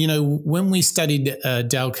 you know, when we studied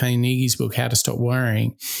Dale Carnegie's book, How to Stop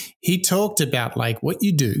Worrying, he talked about, like, what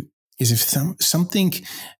you do is if something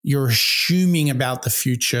you're assuming about the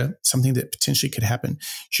future, something that potentially could happen,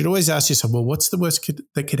 you should always ask yourself, well, what's the worst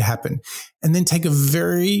that could happen? And then take a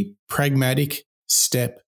very pragmatic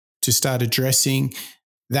step to start addressing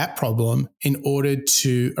that problem in order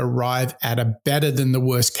to arrive at a better than the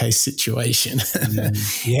worst case situation.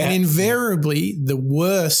 And invariably, the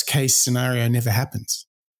worst case scenario never happens.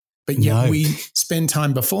 but yet we spend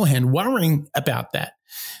time beforehand worrying about that.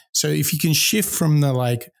 So if you can shift from the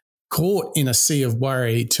like caught in a sea of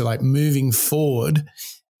worry to like moving forward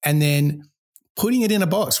and then putting it in a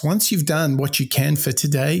box. Once you've done what you can for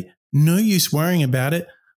today, no use worrying about it.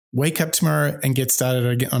 Wake up tomorrow and get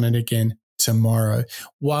started on it again tomorrow.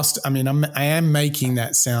 Whilst, I am making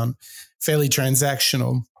that sound fairly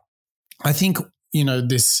transactional. I think,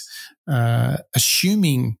 this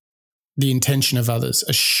assuming the intention of others,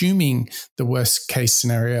 assuming the worst case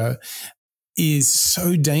scenario is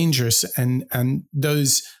so dangerous. And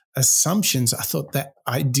those assumptions, I thought that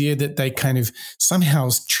idea that they kind of somehow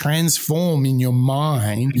transform in your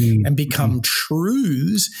mind and become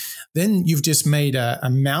truths, then you've just made a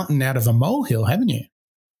mountain out of a molehill, haven't you?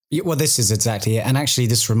 Yeah, well, this is exactly it. And actually,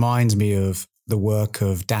 this reminds me of the work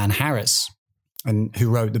of Dan Harris, and who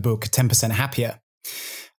wrote the book 10% Happier.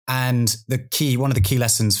 And one of the key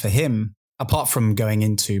lessons for him, apart from going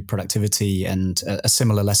into productivity and a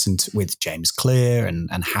similar lesson with James Clear and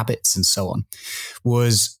habits and so on,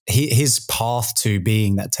 was his path to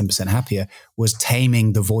being that 10% happier was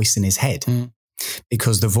taming the voice in his head,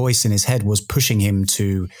 because the voice in his head was pushing him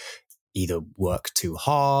to either work too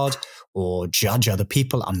hard or judge other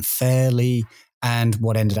people unfairly. And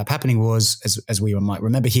what ended up happening was, as we might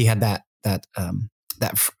remember, he had that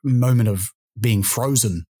moment of being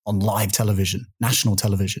frozen on live television, national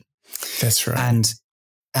television. That's right.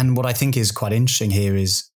 And what I think is quite interesting here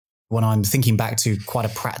is when I'm thinking back to quite a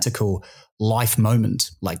practical life moment,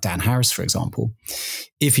 like Dan Harris, for example,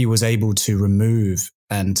 if he was able to remove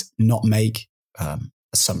and not make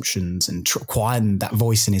assumptions and quieten that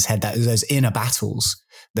voice in his head, those inner battles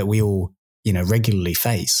that we all, regularly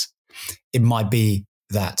face, it might be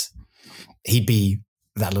that he'd be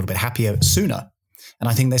that little bit happier sooner. And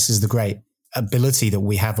I think this is the great ability that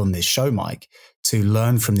we have on this show, Mike, to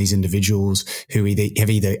learn from these individuals who have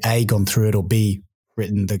either A, gone through it, or B,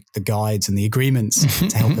 written the guides and the agreements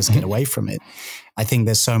to help us get away from it. I think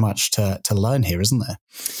there's so much to learn here, isn't there?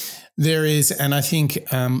 There is. And I think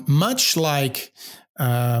much like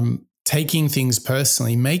taking things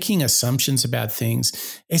personally, making assumptions about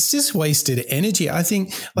things, it's just wasted energy. I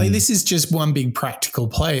think this is just one big practical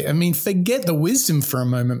play. I mean, forget the wisdom for a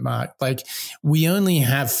moment, Mark. Like, we only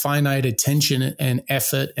have finite attention and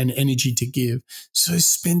effort and energy to give. So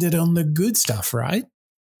spend it on the good stuff, right?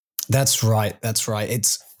 That's right.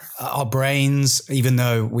 It's our brains, even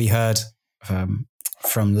though we heard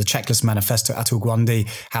from the Checklist Manifesto, Atul Gawande,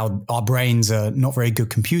 how our brains are not very good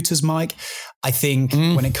computers, Mike. I think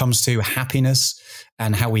when it comes to happiness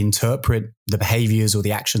and how we interpret the behaviors or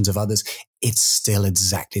the actions of others, it's still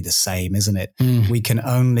exactly the same, isn't it? We can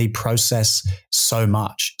only process so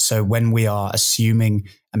much. So when we are assuming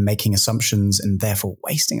and making assumptions and therefore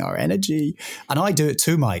wasting our energy, and I do it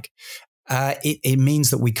too, Mike, it means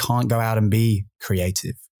that we can't go out and be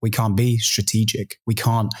creative. We can't be strategic. We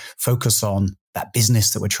can't focus on that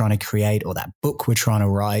business that we're trying to create, or that book we're trying to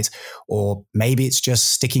write, or maybe it's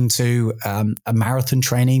just sticking to a marathon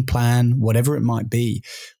training plan, whatever it might be.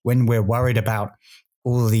 When we're worried about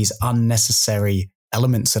all of these unnecessary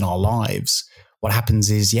elements in our lives, what happens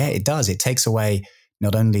is, it does. It takes away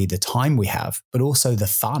not only the time we have, but also the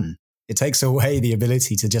fun. It takes away the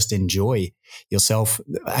ability to just enjoy yourself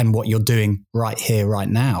and what you're doing right here, right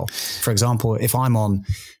now. For example, if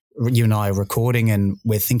you and I are recording and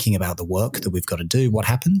we're thinking about the work that we've got to do, what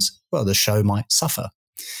happens? Well, the show might suffer.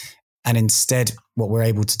 And instead, what we're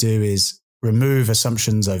able to do is remove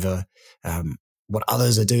assumptions over what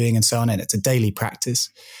others are doing and so on. And it's a daily practice.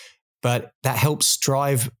 But that helps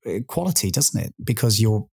drive quality, doesn't it? Because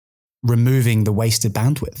you're removing the wasted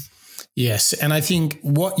bandwidth. Yes. And I think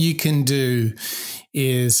what you can do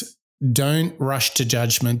is don't rush to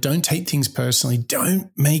judgment. Don't take things personally.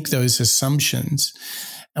 Don't make those assumptions.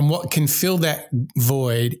 And what can fill that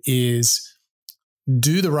void is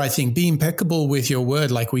do the right thing. Be impeccable with your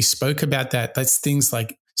word. Like we spoke about that. That's things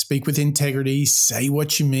like speak with integrity, say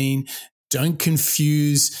what you mean, don't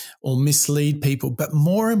confuse or mislead people. But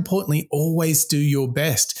more importantly, always do your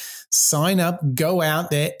best. Sign up, go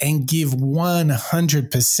out there and give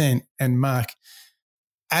 100%. And Mark,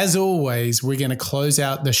 as always, we're going to close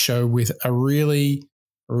out the show with a really,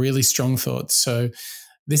 really strong thought. So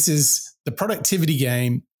this is the productivity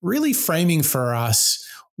game, really framing for us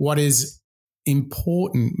what is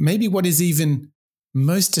important, maybe what is even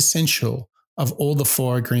most essential of all the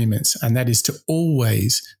 4 agreements, and that is to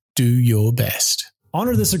always do your best.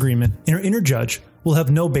 Honor this agreement, and your inner judge will have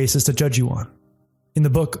no basis to judge you on. In the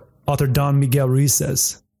book, author Don Miguel Ruiz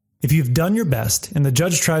says, if you've done your best and the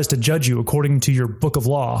judge tries to judge you according to your book of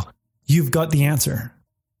law, you've got the answer.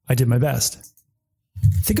 I did my best.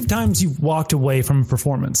 Think of times you've walked away from a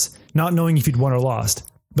performance, not knowing if you'd won or lost,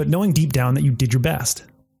 but knowing deep down that you did your best.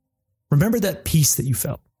 Remember that peace that you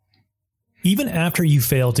felt. Even after you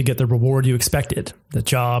failed to get the reward you expected, the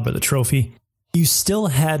job or the trophy, you still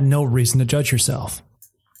had no reason to judge yourself.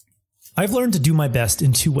 I've learned to do my best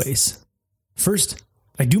in two ways. First,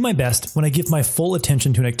 I do my best when I give my full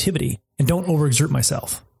attention to an activity and don't overexert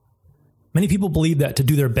myself. Many people believe that to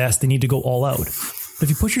do their best, they need to go all out. But if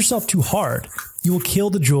you push yourself too hard, you will kill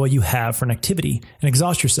the joy you have for an activity and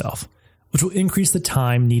exhaust yourself, which will increase the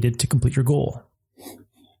time needed to complete your goal.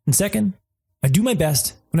 And second, I do my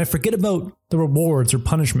best when I forget about the rewards or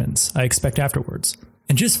punishments I expect afterwards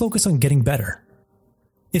and just focus on getting better.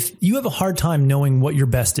 If you have a hard time knowing what your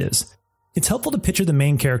best is, it's helpful to picture the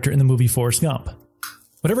main character in the movie Forrest Gump.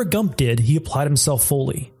 Whatever Gump did, he applied himself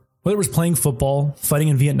fully. Whether it was playing football, fighting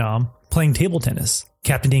in Vietnam, playing table tennis,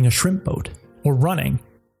 captaining a shrimp boat, or running,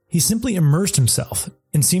 he simply immersed himself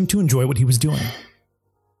and seemed to enjoy what he was doing.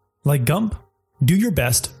 Like Gump, do your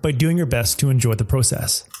best by doing your best to enjoy the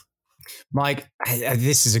process. Mike,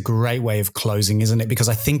 this is a great way of closing, isn't it? Because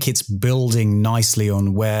I think it's building nicely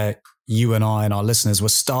on where you and I and our listeners were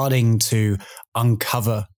starting to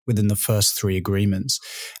uncover within the first three agreements.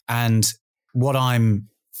 And what I'm,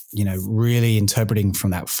 really interpreting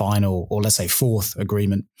from that final, or let's say fourth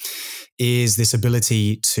agreement, is this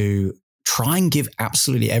ability to try and give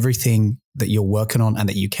absolutely everything that you're working on and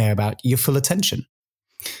that you care about your full attention.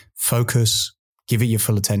 Focus, give it your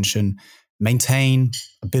full attention, maintain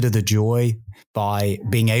a bit of the joy by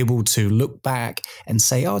being able to look back and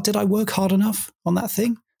say, oh, did I work hard enough on that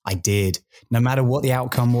thing? I did. No matter what the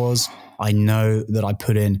outcome was, I know that I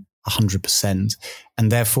put in 100%,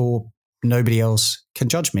 and therefore nobody else can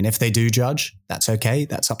judge me. And if they do judge, that's okay.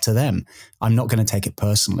 That's up to them. I'm not going to take it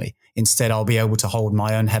personally. Instead, I'll be able to hold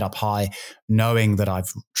my own head up high, knowing that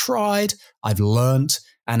I've tried, I've learned,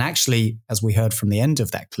 and actually, as we heard from the end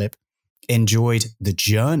of that clip, enjoyed the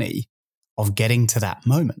journey of getting to that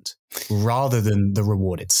moment rather than the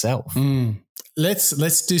reward itself.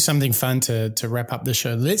 Let's do something fun to wrap up the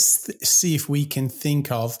show. Let's see if we can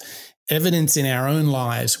think of evidence in our own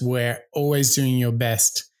lives where always doing your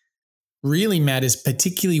best really matters,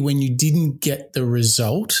 particularly when you didn't get the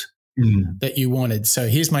result that you wanted. So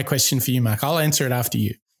here's my question for you, Mark. I'll answer it after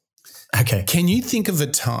you. Okay. Can you think of a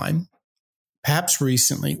time, perhaps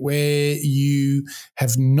recently, where you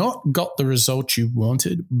have not got the result you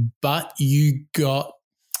wanted, but you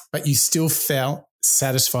still felt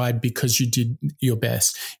satisfied because you did your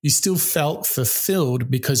best? You still felt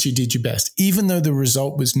fulfilled because you did your best, even though the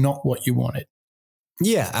result was not what you wanted.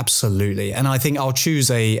 Yeah, absolutely. And I think I'll choose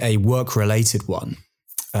a work-related one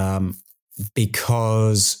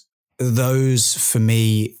because those for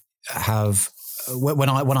me have, when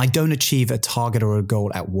I don't achieve a target or a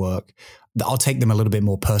goal at work, I'll take them a little bit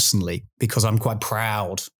more personally because I'm quite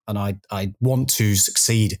proud and I want to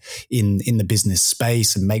succeed in the business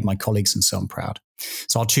space and make my colleagues and so on proud.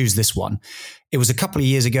 So I'll choose this one. It was a couple of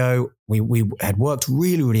years ago. We had worked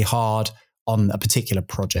really, really hard on a particular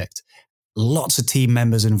project. Lots of team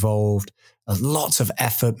members involved, lots of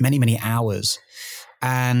effort, many, many hours.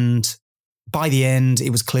 And by the end,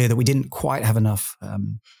 it was clear that we didn't quite have enough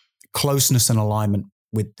closeness and alignment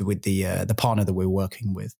with the partner that we were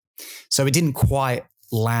working with. So it didn't quite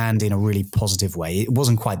land in a really positive way. It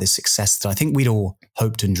wasn't quite the success that I think we'd all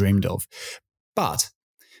hoped and dreamed of. But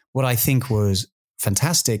what I think was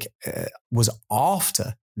fantastic was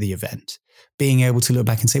after the event, being able to look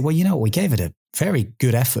back and say, well, we gave it a very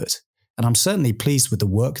good effort. And I'm certainly pleased with the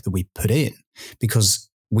work that we put in because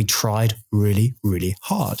we tried really, really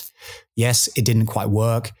hard. Yes, it didn't quite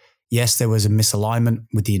work. Yes, there was a misalignment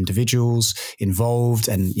with the individuals involved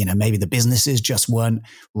and, maybe the businesses just weren't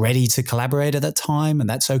ready to collaborate at that time, and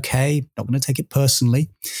that's okay. Not going to take it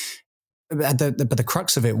personally. But the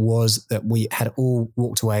crux of it was that we had all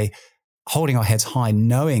walked away holding our heads high,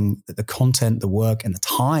 knowing that the content, the work, and the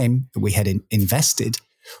time that we had invested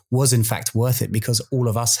was in fact worth it because all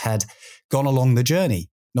of us had gone along the journey,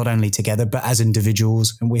 not only together, but as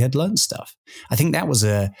individuals, and we had learned stuff. I think that was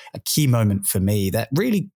a key moment for me that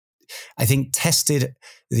really, I think, tested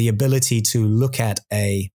the ability to look at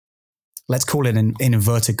let's call it an in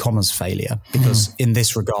inverted commas failure, because in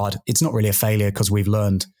this regard, it's not really a failure because we've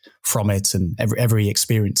learned from it and every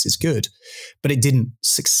experience is good, but it didn't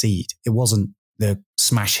succeed. It wasn't the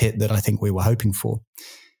smash hit that I think we were hoping for.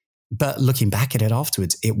 But looking back at it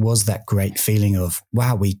afterwards, it was that great feeling of,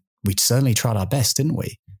 wow, we certainly tried our best, didn't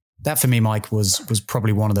we? That for me, Mike, was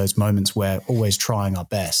probably one of those moments where always trying our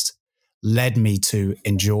best led me to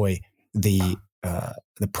enjoy the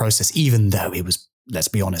process, even though it was, let's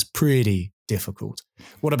be honest, pretty difficult.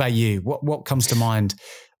 What about you? What comes to mind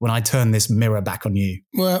when I turn this mirror back on you?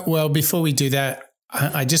 Well, before we do that,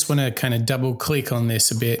 I just want to kind of double click on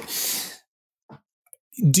this a bit.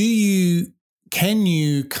 Can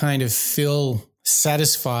you kind of feel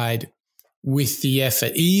satisfied with the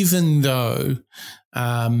effort, even though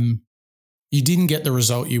you didn't get the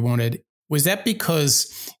result you wanted? Was that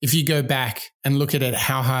because if you go back and look at it,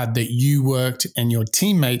 how hard that you worked and your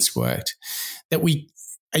teammates worked,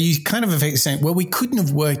 are you kind of effectively saying, well, we couldn't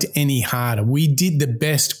have worked any harder. We did the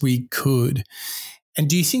best we could. And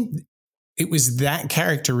do you think it was that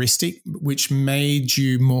characteristic which made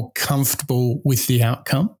you more comfortable with the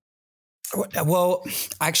outcome? Well,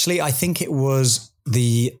 actually, I think it was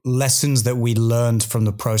the lessons that we learned from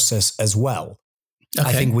the process as well. Okay.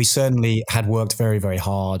 I think we certainly had worked very, very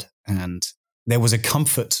hard, and there was a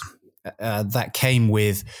comfort that came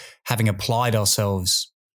with having applied ourselves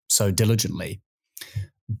so diligently.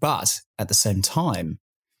 But at the same time,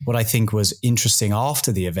 what I think was interesting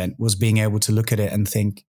after the event was being able to look at it and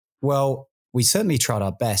think, well, we certainly tried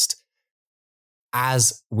our best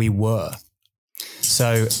as we were.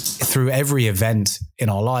 So through every event in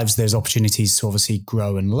our lives, there's opportunities to obviously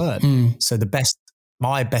grow and learn. So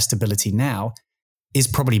my best ability now is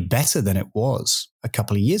probably better than it was a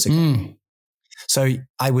couple of years ago. So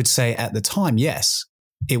I would say at the time, yes,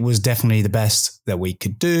 it was definitely the best that we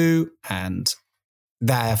could do, and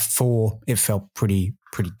therefore it felt pretty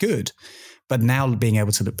good. But now being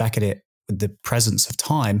able to look back at it with the presence of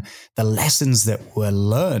time, the lessons that were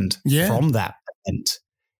learned from that event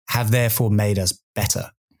have therefore made us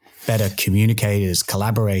better communicators,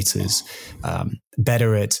 collaborators,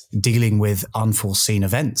 better at dealing with unforeseen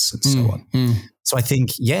events and so on. So I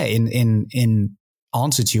think, in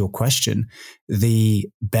answer to your question, the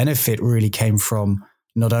benefit really came from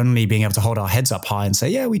not only being able to hold our heads up high and say,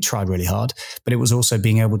 yeah, we tried really hard, but it was also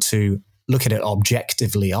being able to look at it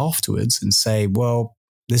objectively afterwards and say, well,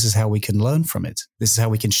 this is how we can learn from it. This is how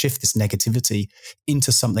we can shift this negativity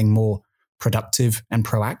into something more productive and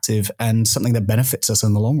proactive and something that benefits us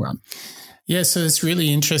in the long run. Yeah, so it's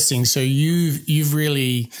really interesting. So you've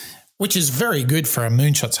really, which is very good for a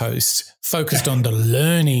Moonshots host, focused on the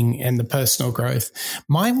learning and the personal growth.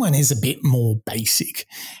 My one is a bit more basic,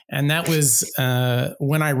 and that was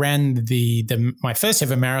when I ran my first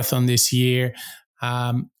ever marathon this year.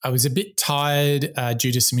 I was a bit tired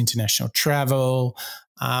due to some international travel.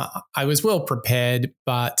 I was well prepared,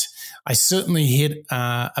 but I certainly hit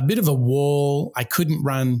a bit of a wall. I couldn't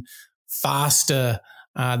run faster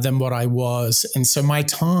than what I was. And so my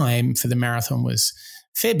time for the marathon was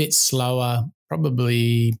a fair bit slower,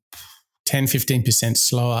 probably 10, 15%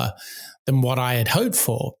 slower than what I had hoped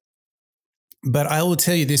for. But I will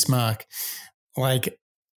tell you this, Mark,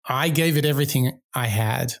 I gave it everything I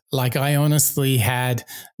had. I honestly had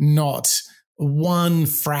not one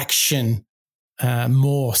fraction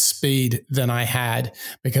more speed than I had,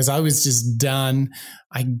 because I was just done.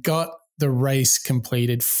 I got the race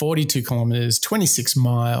completed, 42 kilometers, 26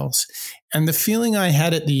 miles. And the feeling I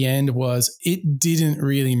had at the end was it didn't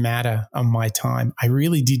really matter on my time. I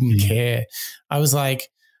really didn't care. I was like,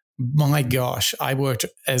 my gosh, I worked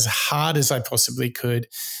as hard as I possibly could.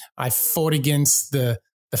 I fought against the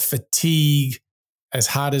fatigue as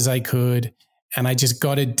hard as I could, and I just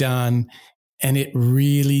got it done. And it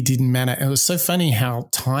really didn't matter. It was so funny how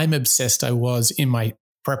time obsessed I was in my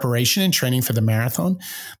preparation and training for the marathon.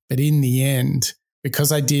 But in the end,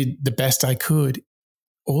 because I did the best I could,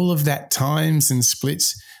 all of that times and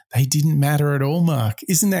splits, they didn't matter at all, Mark.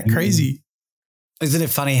 Isn't that crazy? Isn't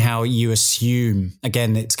it funny how you assume,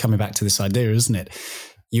 again, it's coming back to this idea, isn't it?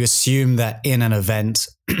 You assume that in an event,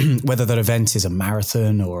 whether that event is a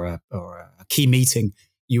marathon or a key meeting,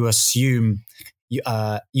 you assume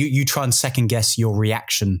you try and second guess your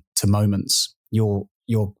reaction to moments. You're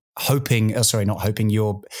you're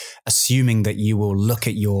assuming that you will look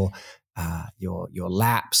at your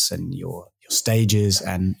laps and your stages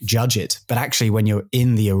and judge it. But actually, when you're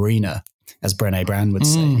in the arena, as Brené Brown would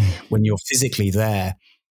say, when you're physically there,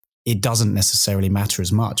 it doesn't necessarily matter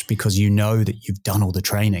as much because you know that you've done all the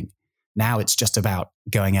training. Now it's just about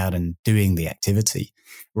going out and doing the activity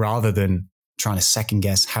rather than trying to second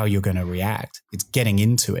guess how you're going to react. It's getting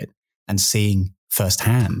into it and seeing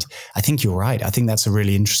firsthand. I think you're right. I think that's a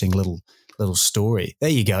really interesting little story. There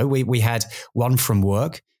you go. We had one from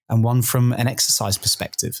work and one from an exercise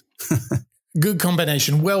perspective. Good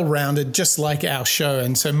combination, well-rounded, just like our show.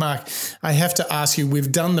 And so, Mark, I have to ask you,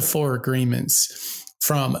 we've done the 4 agreements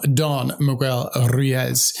from Don Miguel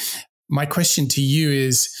Ruiz. My question to you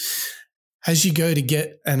is, as you go to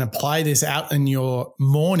get and apply this out in your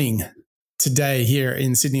morning today here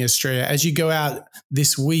in Sydney, Australia, as you go out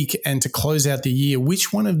this week and to close out the year,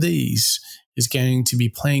 which one of these is going to be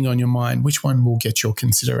playing on your mind? Which one will get your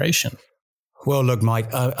consideration? Well, look,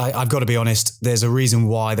 Mike, I've got to be honest. There's a reason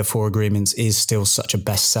why The Four Agreements is still such a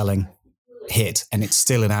best-selling hit, and it's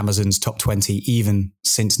still in Amazon's top 20 even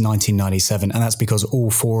since 1997, and that's because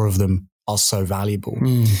all four of them are so valuable.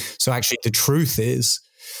 So actually, the truth is,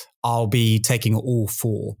 I'll be taking all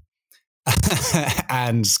four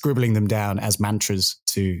and scribbling them down as mantras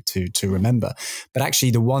to remember. But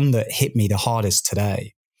actually, the one that hit me the hardest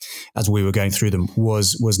today, as we were going through them,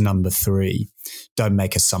 was number 3. Don't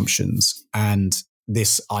make assumptions. And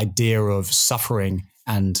this idea of suffering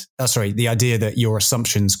and the idea that your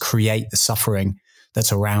assumptions create the suffering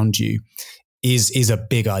that's around you is a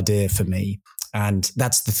big idea for me. And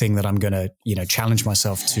that's the thing that I'm going to, challenge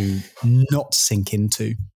myself to not sink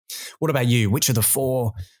into. What about you? Which of the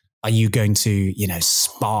 4 are you going to,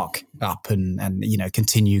 spark up and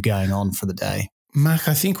continue going on for the day? Mark,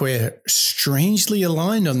 I think we're strangely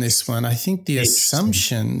aligned on this one. I think the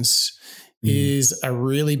assumptions is a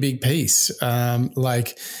really big piece.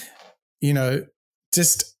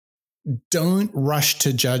 Just don't rush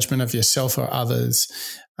to judgment of yourself or others,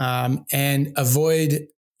 and avoid,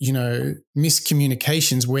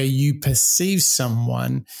 miscommunications where you perceive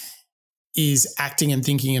someone is acting and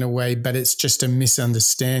thinking in a way, but it's just a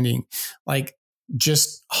misunderstanding. Like,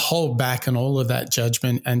 just hold back on all of that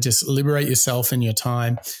judgment and just liberate yourself and your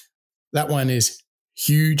time. That one is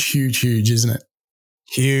huge, huge, huge, isn't it?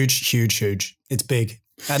 Huge, huge, huge. It's big.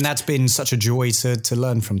 And that's been such a joy to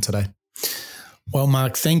learn from today. Well,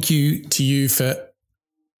 Mark, thank you to you for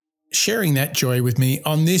sharing that joy with me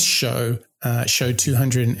on this show, show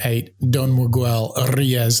 208, Don Miguel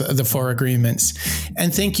Ruiz, The Four Agreements.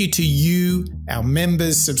 And thank you to you, our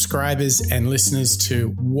members, subscribers, and listeners, to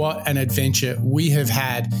what an adventure we have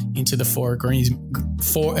had into the Four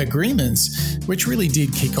Agreements, which really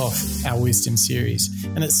did kick off our wisdom series.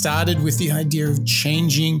 And it started with the idea of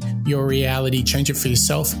changing your reality, change it for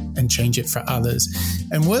yourself and change it for others.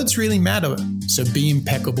 And words really matter, so be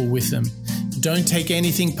impeccable with them. Don't take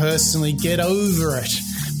anything personally. Get over it,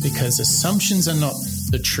 because assumptions are not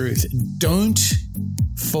the truth. Don't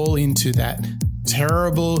fall into that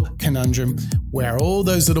terrible conundrum where all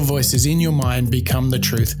those little voices in your mind become the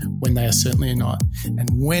truth when they are certainly not. And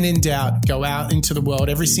when in doubt, go out into the world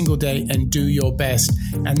every single day and do your best.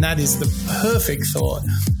 And that is the perfect thought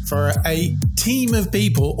for a team of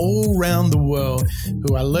people all around the world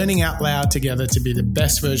who are learning out loud together to be the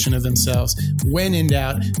best version of themselves. When in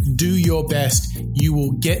doubt, do your best. You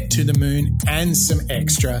will get to the moon and some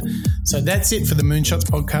extra. So that's it for the Moonshots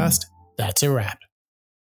podcast. That's a wrap.